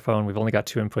microphone. We've only got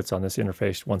 2 inputs on this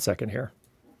interface. 1 second here.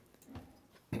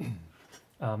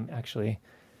 Actually,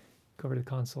 go over to the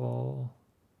console,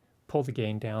 pull the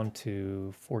gain down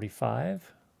to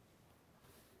 45.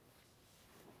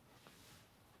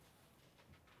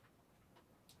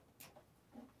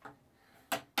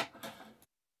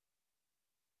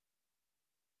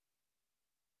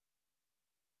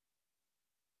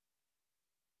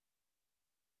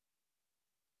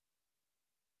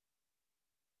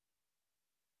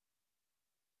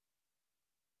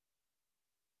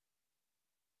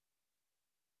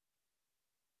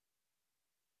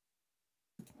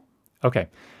 Okay,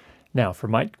 now for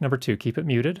mic number 2, keep it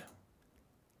muted.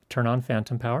 Turn on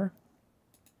phantom power.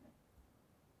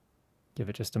 Give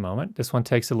it just a moment. This one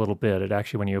takes a little bit. It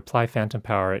actually, when you apply phantom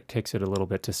power, it takes it a little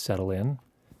bit to settle in.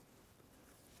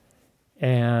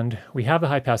 And we have the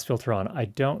high pass filter on. I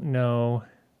don't know.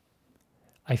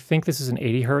 I think this is an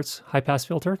 80 hertz high pass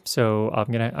filter. So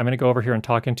I'm gonna go over here and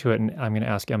talk into it, and I'm gonna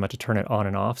ask Emma to turn it on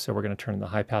and off. So we're gonna turn the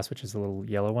high pass, which is the little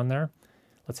yellow one there.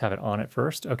 Let's have it on at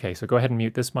first. Okay, so go ahead and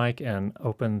mute this mic and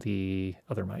open the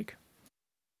other mic.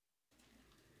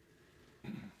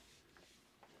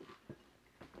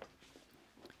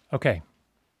 Okay,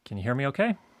 can you hear me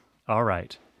okay? All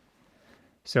right.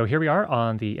 So here we are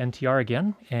on the NTR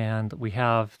again, and we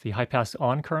have the high pass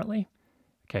on currently.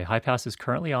 Okay, high pass is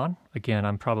currently on. Again,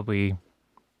 I'm probably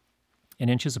in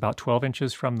inches, about 12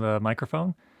 inches from the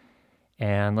microphone.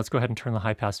 And let's go ahead and turn the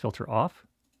high pass filter off.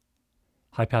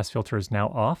 High pass filter is now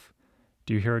off.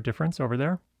 Do you hear a difference over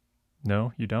there?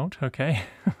 No, you don't? Okay.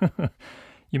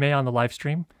 You may on the live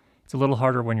stream. It's a little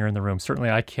harder when you're in the room.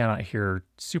 Certainly I cannot hear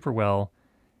super well.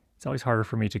 It's always harder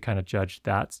for me to kind of judge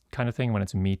that kind of thing when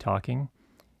it's me talking.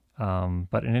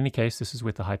 But in any case, this is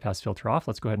with the high pass filter off.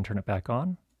 Let's go ahead and turn it back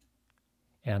on.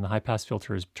 And the high pass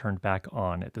filter is turned back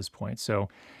on at this point. So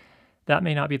that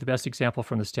may not be the best example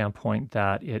from the standpoint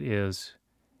that it is,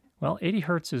 well, 80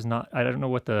 hertz is not, I don't know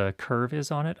what the curve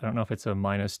is on it. I don't know if it's a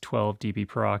minus 12 dB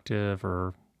per octave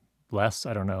or less.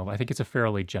 I don't know. I think it's a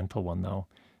fairly gentle one though.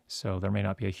 So there may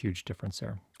not be a huge difference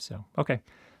there. So, okay,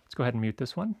 let's go ahead and mute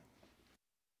this one.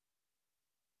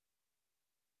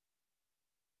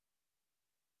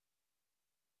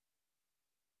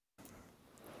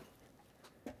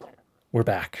 We're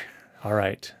back. All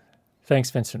right.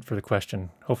 Thanks, Vincent, for the question.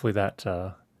 Hopefully that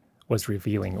was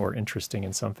revealing or interesting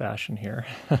in some fashion here.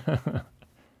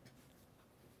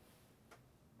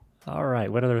 All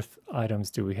right. What other items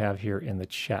do we have here in the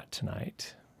chat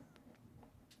tonight?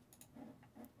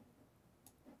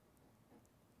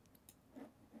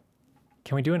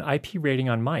 Can we do an IP rating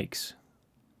on mics?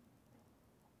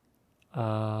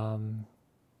 Some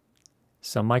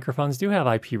microphones do have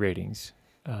IP ratings.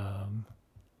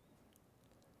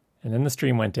 And then the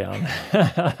stream went down.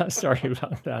 Sorry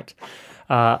about that.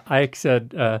 I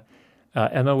said,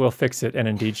 Emma will fix it, and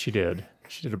indeed she did.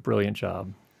 She did a brilliant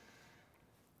job.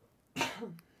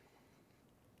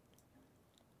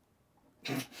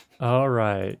 All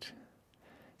right.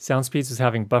 SoundSpeeds is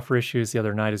having buffer issues the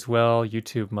other night as well.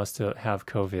 YouTube must have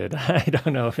COVID. I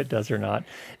don't know if it does or not.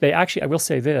 They actually, I will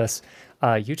say this,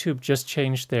 YouTube just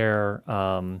changed their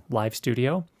live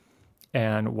studio.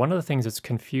 And one of the things that's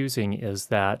confusing is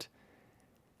that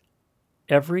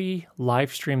every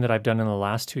live stream that I've done in the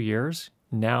last 2 years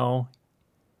now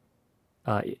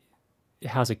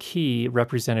has a key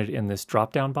represented in this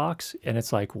drop-down box. And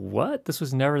it's like, what? This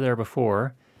was never there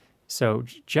before. So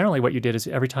generally what you did is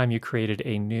every time you created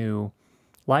a new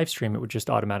live stream, it would just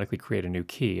automatically create a new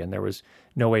key. And there was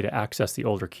no way to access the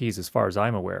older keys as far as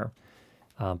I'm aware.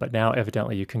 But now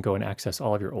evidently you can go and access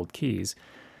all of your old keys.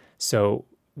 So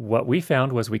what we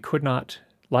found was we could not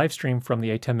live stream from the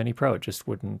ATEM Mini Pro. It just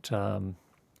wouldn't, none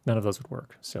of those would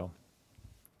work. So,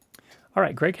 all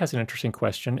right, Greg has an interesting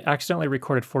question. Accidentally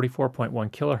recorded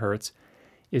 44.1 kilohertz.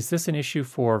 Is this an issue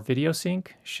for video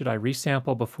sync? Should I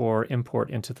resample before import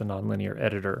into the nonlinear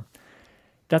editor?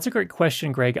 That's a great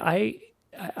question, Greg.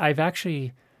 I've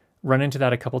actually run into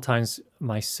that a couple times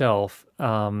myself.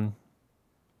 I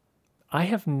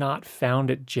have not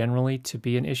found it generally to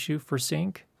be an issue for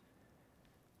sync.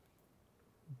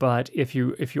 But if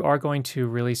you are going to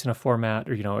release in a format,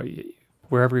 or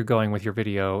wherever you're going with your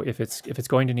video, if it's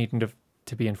going to need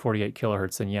to be in 48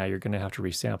 kilohertz, then yeah, you're going to have to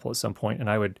resample at some point. And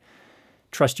I would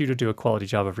trust you to do a quality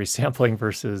job of resampling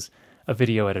versus a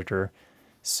video editor.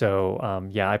 So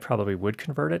yeah, I probably would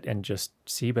convert it and just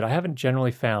see. But I haven't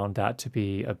generally found that to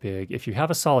be a big. If you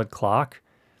have a solid clock,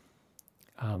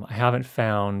 I haven't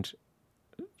found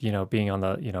being on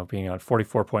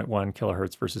 44.1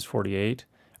 kilohertz versus 48.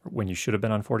 When you should have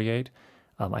been on 48.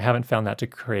 I haven't found that to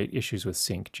create issues with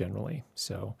sync generally.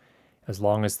 So as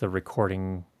long as the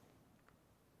recording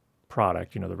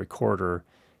product, the recorder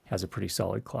has a pretty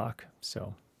solid clock.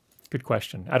 So good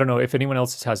question. I don't know if anyone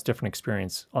else has different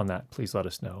experience on that. Please let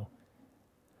us know.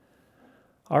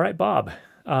 All right, Bob.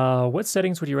 What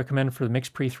settings would you recommend for the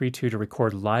MixPre 3.2 to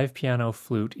record live piano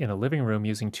flute in a living room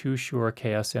using two Shure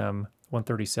KSM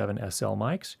 137 SL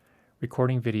mics,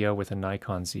 recording video with a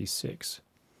Nikon Z6?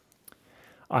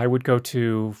 I would go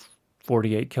to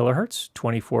 48 kilohertz,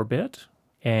 24-bit,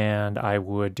 and I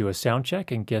would do a sound check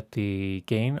and get the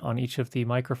gain on each of the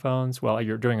microphones. Well,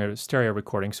 you're doing a stereo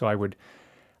recording, so I would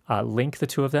link the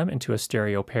two of them into a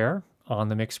stereo pair on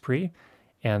the MixPre,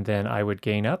 and then I would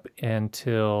gain up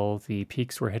until the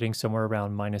peaks were hitting somewhere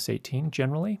around -18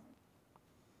 generally.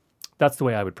 That's the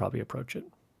way I would probably approach it.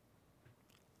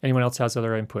 Anyone else has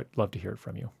other input? Love to hear it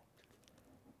from you.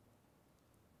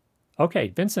 Okay,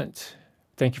 Vincent.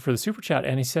 thank you for the super chat.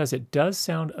 And he says it does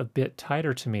sound a bit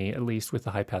tighter to me, at least with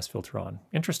the high pass filter on.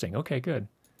 Interesting. Okay, good.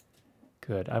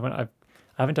 Good. I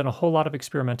haven't done a whole lot of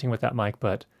experimenting with that mic,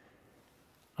 but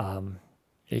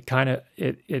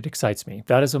it excites me.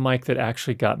 That is a mic that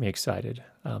actually got me excited.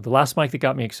 The last mic that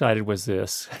got me excited was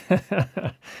this,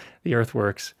 the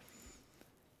Earthworks.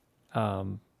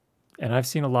 And I've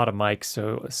seen a lot of mics,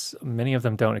 so many of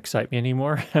them don't excite me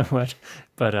anymore,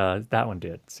 but that one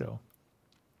did. So,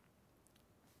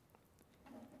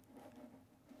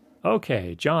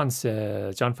 okay, John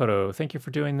says, John Photo, thank you for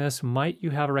doing this. Might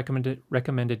you have a recommended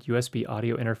USB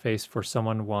audio interface for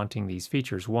someone wanting these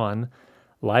features? 1,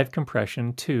 live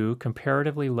compression. 2,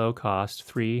 comparatively low cost.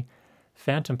 3,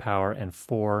 phantom power. And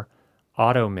 4,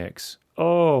 auto mix.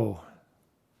 Oh,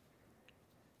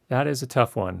 that is a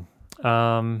tough one.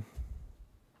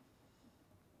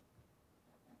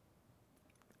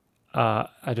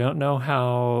 I don't know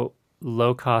how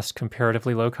low cost,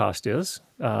 comparatively low cost is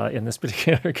in this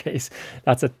particular case.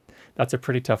 That's a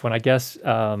pretty tough one. I guess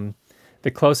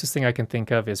the closest thing I can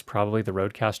think of is probably the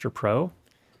Rodecaster Pro,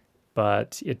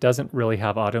 but it doesn't really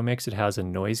have auto mix. It has a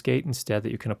noise gate instead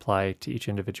that you can apply to each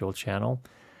individual channel.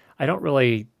 I don't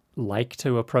really like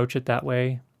to approach it that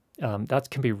way. That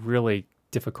can be really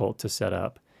difficult to set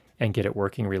up and get it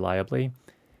working reliably.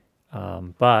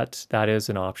 But that is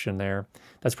an option there.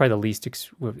 That's probably the least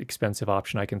expensive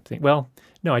option I can think. Well,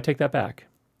 no, I take that back.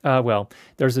 Well,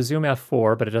 there's a Zoom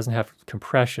F4, but it doesn't have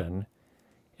compression.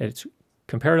 It's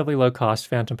comparatively low cost,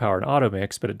 phantom power, and auto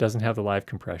mix, but it doesn't have the live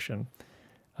compression.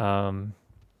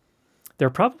 There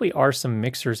probably are some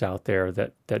mixers out there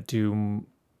that do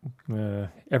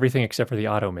everything except for the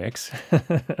auto mix.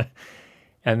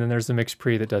 And then there's the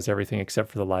MixPre that does everything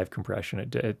except for the live compression.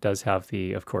 It does have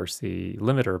of course, the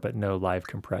limiter, but no live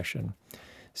compression.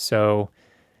 So,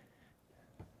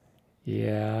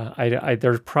 yeah,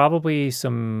 there's probably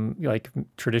some like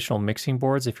traditional mixing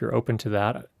boards if you're open to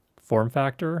that form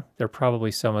factor. There are probably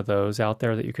some of those out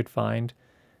there that you could find.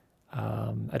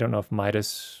 I don't know if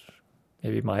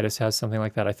maybe Midas has something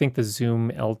like that. I think the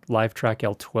Zoom LiveTrack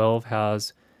L12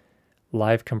 has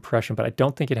live compression, but I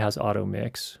don't think it has auto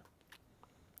mix.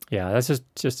 Yeah, that's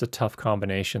just a tough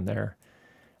combination there.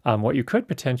 What you could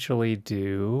potentially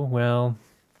do, well,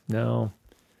 no.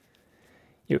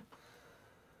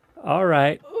 All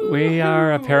right, we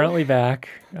are apparently back.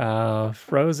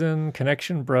 Frozen,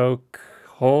 connection broke.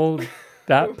 Hold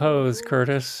that pose,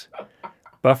 Curtis.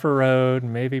 Buffer road,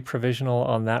 maybe provisional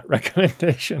on that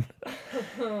recommendation.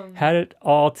 Had it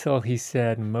all till he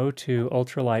said Motu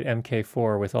Ultralight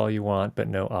MK4 with all you want, but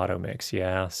no auto mix.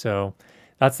 Yeah, so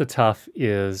that's the tough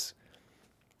thing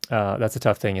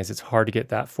is it's hard to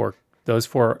get those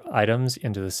 4 items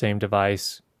into the same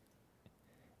device.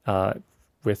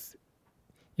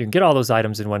 You can get all those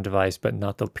items in one device, but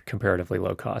not the comparatively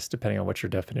low cost, depending on what your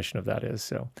definition of that is.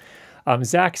 So,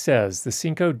 Zach says the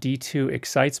Synco D2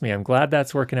 excites me. I'm glad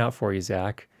that's working out for you,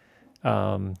 Zach.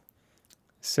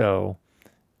 So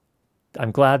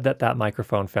I'm glad that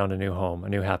microphone found a new home, a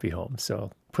new happy home.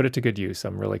 So put it to good use.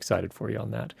 I'm really excited for you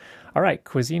on that. All right,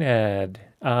 Cuisine Ed.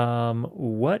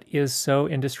 What is so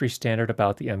industry standard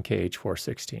about the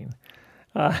MKH416?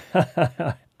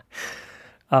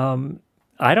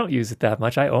 I don't use it that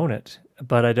much. I own it,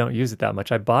 but I don't use it that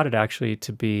much. I bought it actually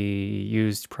to be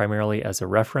used primarily as a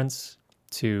reference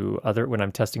to when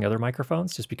I'm testing other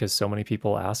microphones, just because so many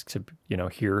people ask to,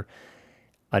 hear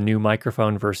a new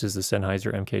microphone versus the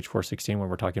Sennheiser MKH416 when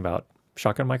we're talking about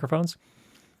shotgun microphones.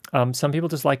 Some people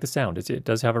just like the sound. It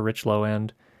does have a rich low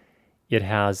end. It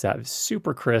has that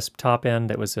super crisp top end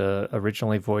that was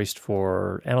originally voiced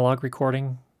for analog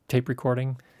recording, tape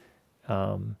recording.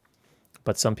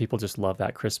 But some people just love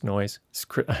that crisp noise.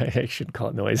 I shouldn't call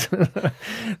it noise.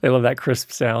 They love that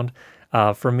crisp sound.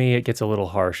 For me, it gets a little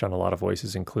harsh on a lot of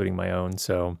voices, including my own.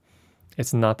 So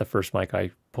it's not the first mic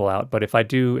I pull out. But if I'm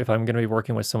going to be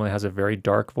working with someone that has a very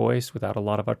dark voice without a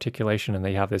lot of articulation, and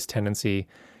they have this tendency,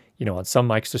 on some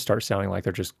mics to start sounding like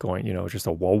they're just going, just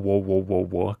a whoa, whoa, whoa, whoa,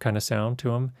 whoa kind of sound to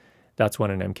them, that's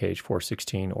when an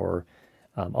MKH416 or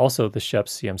also the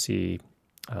Schoeps CMC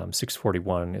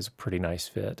 641 is a pretty nice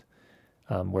fit.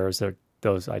 Whereas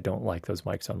those, I don't like those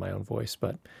mics on my own voice,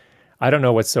 but I don't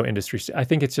know what's so I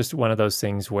think it's just one of those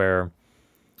things where,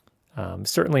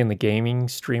 certainly in the gaming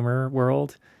streamer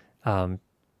world, it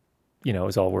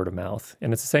was all word of mouth.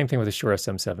 And it's the same thing with the Shure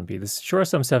SM7B. The Shure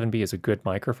SM7B is a good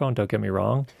microphone, don't get me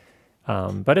wrong,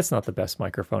 but it's not the best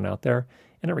microphone out there,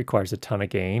 and it requires a ton of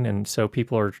gain. And so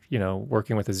people are,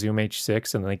 working with a Zoom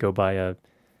H6, and then they go buy a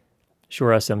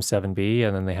Shure SM7B,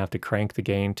 and then they have to crank the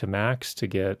gain to max to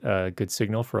get a good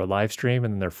signal for a live stream,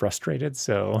 and then they're frustrated.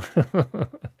 So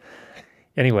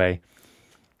anyway,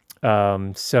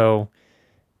 So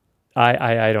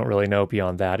I don't really know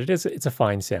beyond that. It's a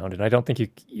fine sound, and I don't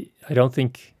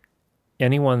think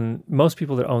most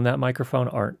people that own that microphone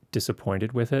aren't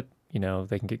disappointed with it. They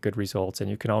can get good results, and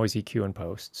you can always EQ in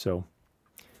post. So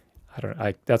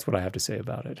that's what I have to say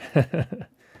about it.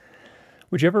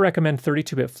 Would you ever recommend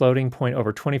 32-bit floating point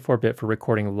over 24-bit for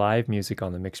recording live music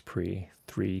on the MixPre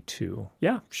 3.2?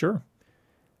 Yeah, sure.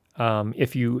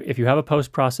 If you have a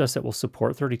post process that will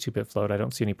support 32-bit float, I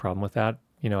don't see any problem with that.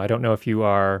 I don't know if you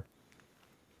are,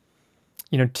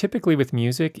 typically with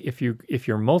music, if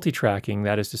you're multi-tracking,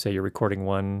 that is to say you're recording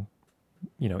one,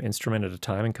 instrument at a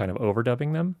time and kind of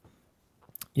overdubbing them,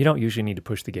 you don't usually need to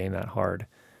push the gain that hard.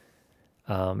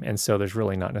 And so there's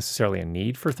really not necessarily a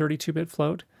need for 32-bit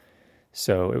float.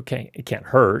 So it can't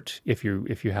hurt if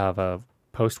you have a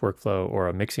post workflow or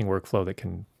a mixing workflow that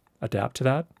can adapt to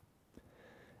that.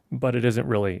 But I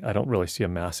don't really see a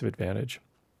massive advantage.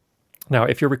 Now,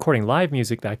 if you're recording live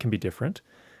music, that can be different.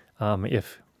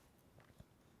 If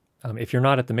you're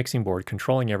not at the mixing board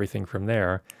controlling everything from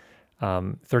there,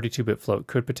 32-bit float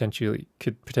could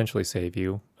potentially save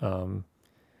you.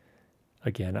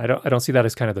 Again, I don't see that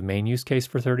as kind of the main use case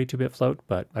for 32-bit float,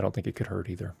 but I don't think it could hurt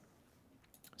either.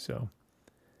 So,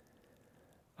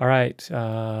 all right.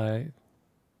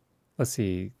 Let's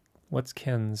see. What's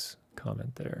Ken's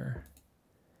comment there?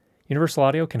 Universal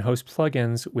Audio can host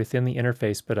plugins within the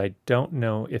interface, but I don't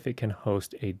know if it can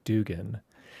host a Dugan.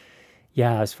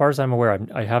 Yeah, as far as I'm aware,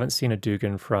 I haven't seen a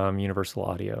Dugan from Universal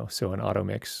Audio, so an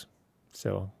AutoMix.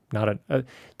 So not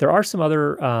there are some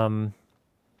other,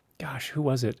 who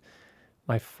was it?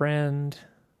 My friend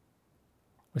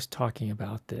was talking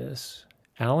about this.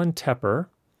 Alan Tepper,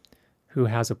 who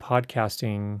has a podcast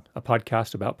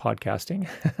about podcasting.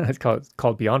 It's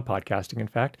called Beyond Podcasting, in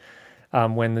fact.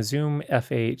 When the Zoom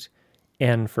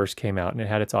F8N first came out and it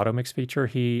had its auto mix feature,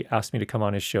 he asked me to come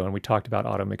on his show and we talked about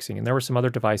auto mixing. And there were some other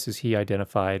devices he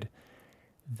identified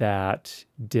that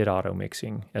did auto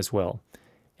mixing as well.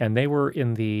 And they were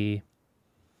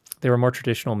more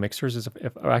traditional mixers.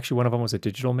 Actually, one of them was a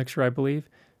digital mixer, I believe.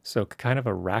 So kind of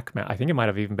a rack mount. I think it might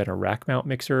have even been a rack mount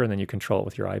mixer, and then you control it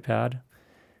with your iPad.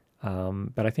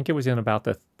 But I think it was in about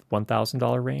the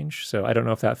 $1,000 range. So I don't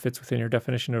know if that fits within your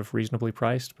definition of reasonably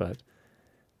priced, but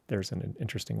there's an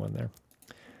interesting one there.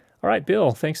 All right,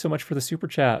 Bill, thanks so much for the super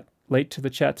chat. Late to the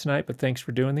chat tonight, but thanks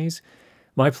for doing these.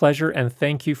 My pleasure, and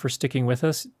thank you for sticking with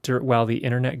us while the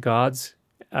internet gods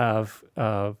have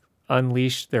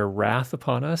unleashed their wrath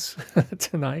upon us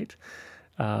tonight.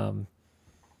 All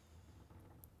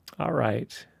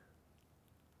right.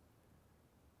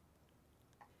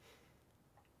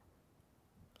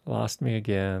 Lost me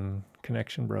again.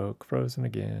 Connection broke. Frozen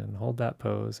again. Hold that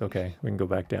pose. Okay, we can go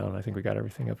back down. I think we got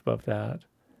everything up above that.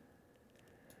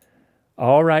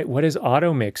 All right, what is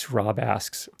AutoMix, Rob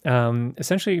asks.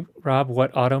 Essentially, Rob,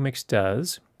 what AutoMix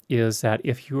does is that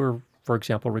if you're, for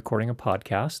example, recording a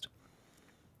podcast,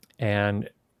 and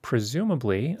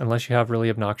presumably, unless you have really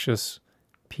obnoxious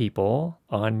people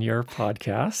on your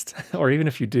podcast, or even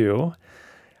if you do,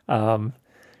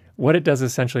 what it does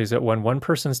essentially is that when one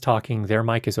person's talking, their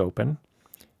mic is open,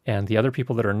 and the other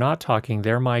people that are not talking,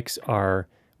 their mics are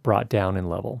brought down in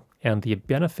level. And the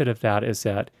benefit of that is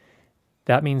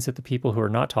that means that the people who are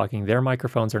not talking, their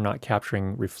microphones are not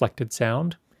capturing reflected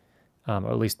sound,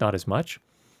 or at least not as much.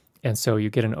 And so you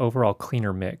get an overall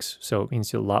cleaner mix. So it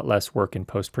means a lot less work in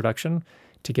post-production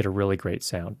to get a really great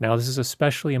sound. Now, this is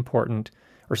especially important,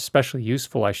 or especially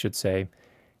useful, I should say,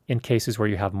 in cases where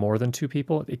you have more than two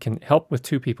people. It can help with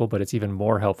two people, but it's even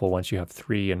more helpful once you have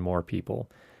three and more people.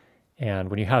 And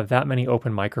when you have that many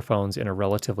open microphones in a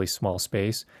relatively small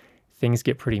space, things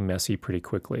get pretty messy pretty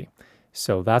quickly.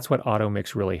 So that's what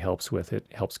AutoMix really helps with. It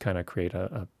helps kind of create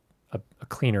a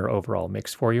cleaner overall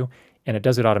mix for you, and it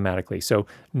does it automatically. So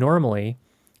normally,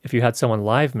 if you had someone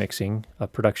live mixing, a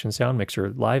production sound mixer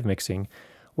live mixing,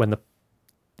 when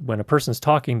a person's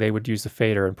talking, they would use the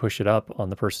fader and push it up on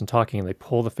the person talking, and they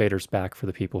pull the faders back for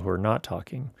the people who are not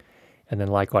talking. And then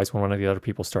likewise, when one of the other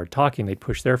people started talking, they'd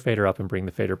push their fader up and bring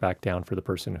the fader back down for the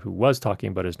person who was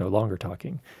talking but is no longer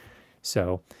talking.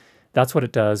 So that's what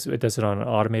it does. It does it on an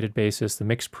automated basis. The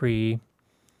MixPre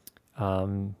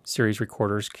series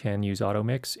recorders can use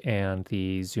AutoMix, and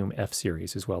the Zoom F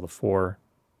series as well. The 4,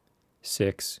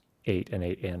 6, 8, and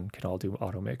 8N can all do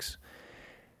AutoMix.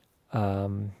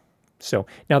 So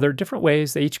now there are different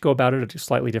ways. They each go about it a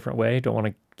slightly different way. Don't want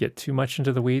to get too much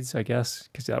into the weeds, I guess,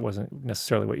 because that wasn't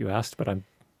necessarily what you asked, but I'm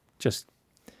just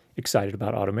excited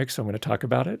about AutoMix, so I'm going to talk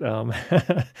about it.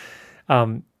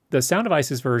 The Sound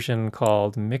Devices version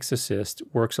called Mix Assist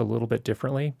works a little bit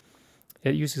differently.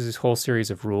 it uses this whole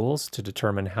series of rules to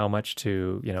determine how much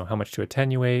to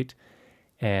attenuate,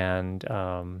 and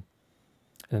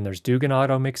then there's Dugan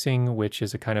auto mixing, which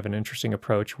is a kind of an interesting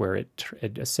approach where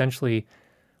it essentially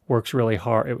works really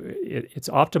hard. It's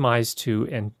optimized to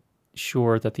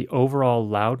ensure that the overall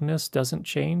loudness doesn't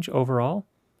change overall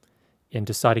in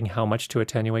deciding how much to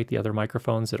attenuate the other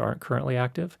microphones that aren't currently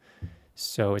active.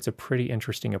 So it's a pretty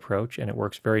interesting approach, and it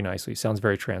works very nicely. It sounds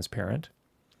very transparent.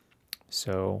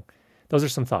 So those are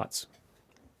some thoughts.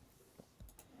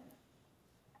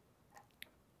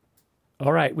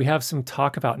 All right, we have some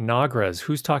talk about Nagras.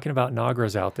 Who's talking about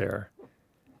Nagras out there?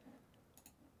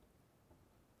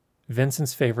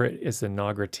 Vincent's favorite is the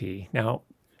Nagra T. Now,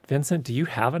 Vincent, do you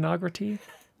have a Nagra T?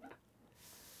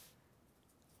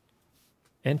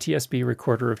 NTSB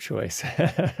recorder of choice.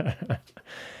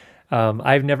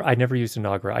 I never used a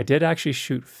Nagra. I did actually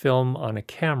shoot film on a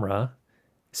camera,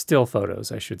 still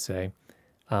photos, I should say,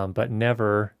 but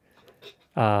never.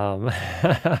 But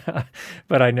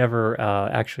I never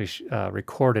actually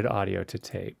recorded audio to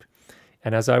tape.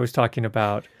 And as I was talking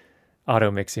about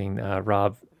auto mixing,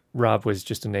 Rob was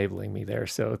just enabling me there.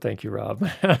 So thank you, Rob.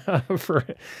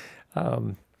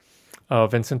 Oh,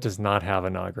 Vincent does not have a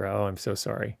Nagra. Oh, I'm so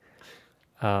sorry.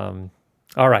 All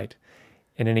right.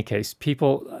 In any case,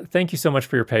 people, thank you so much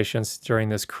for your patience during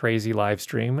this crazy live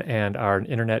stream and our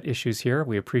internet issues here.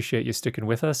 We appreciate you sticking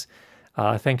with us.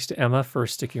 Thanks to Emma for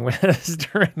sticking with us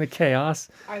during the chaos.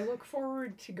 I look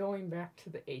forward to going back to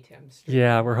the ATEM stream.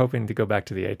 Yeah, we're hoping to go back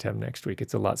to the ATEM next week.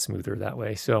 It's a lot smoother that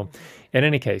way. So in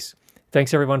any case,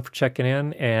 thanks everyone for checking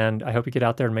in, and I hope you get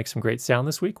out there and make some great sound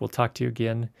this week. We'll talk to you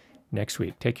again next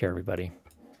week. Take care, everybody.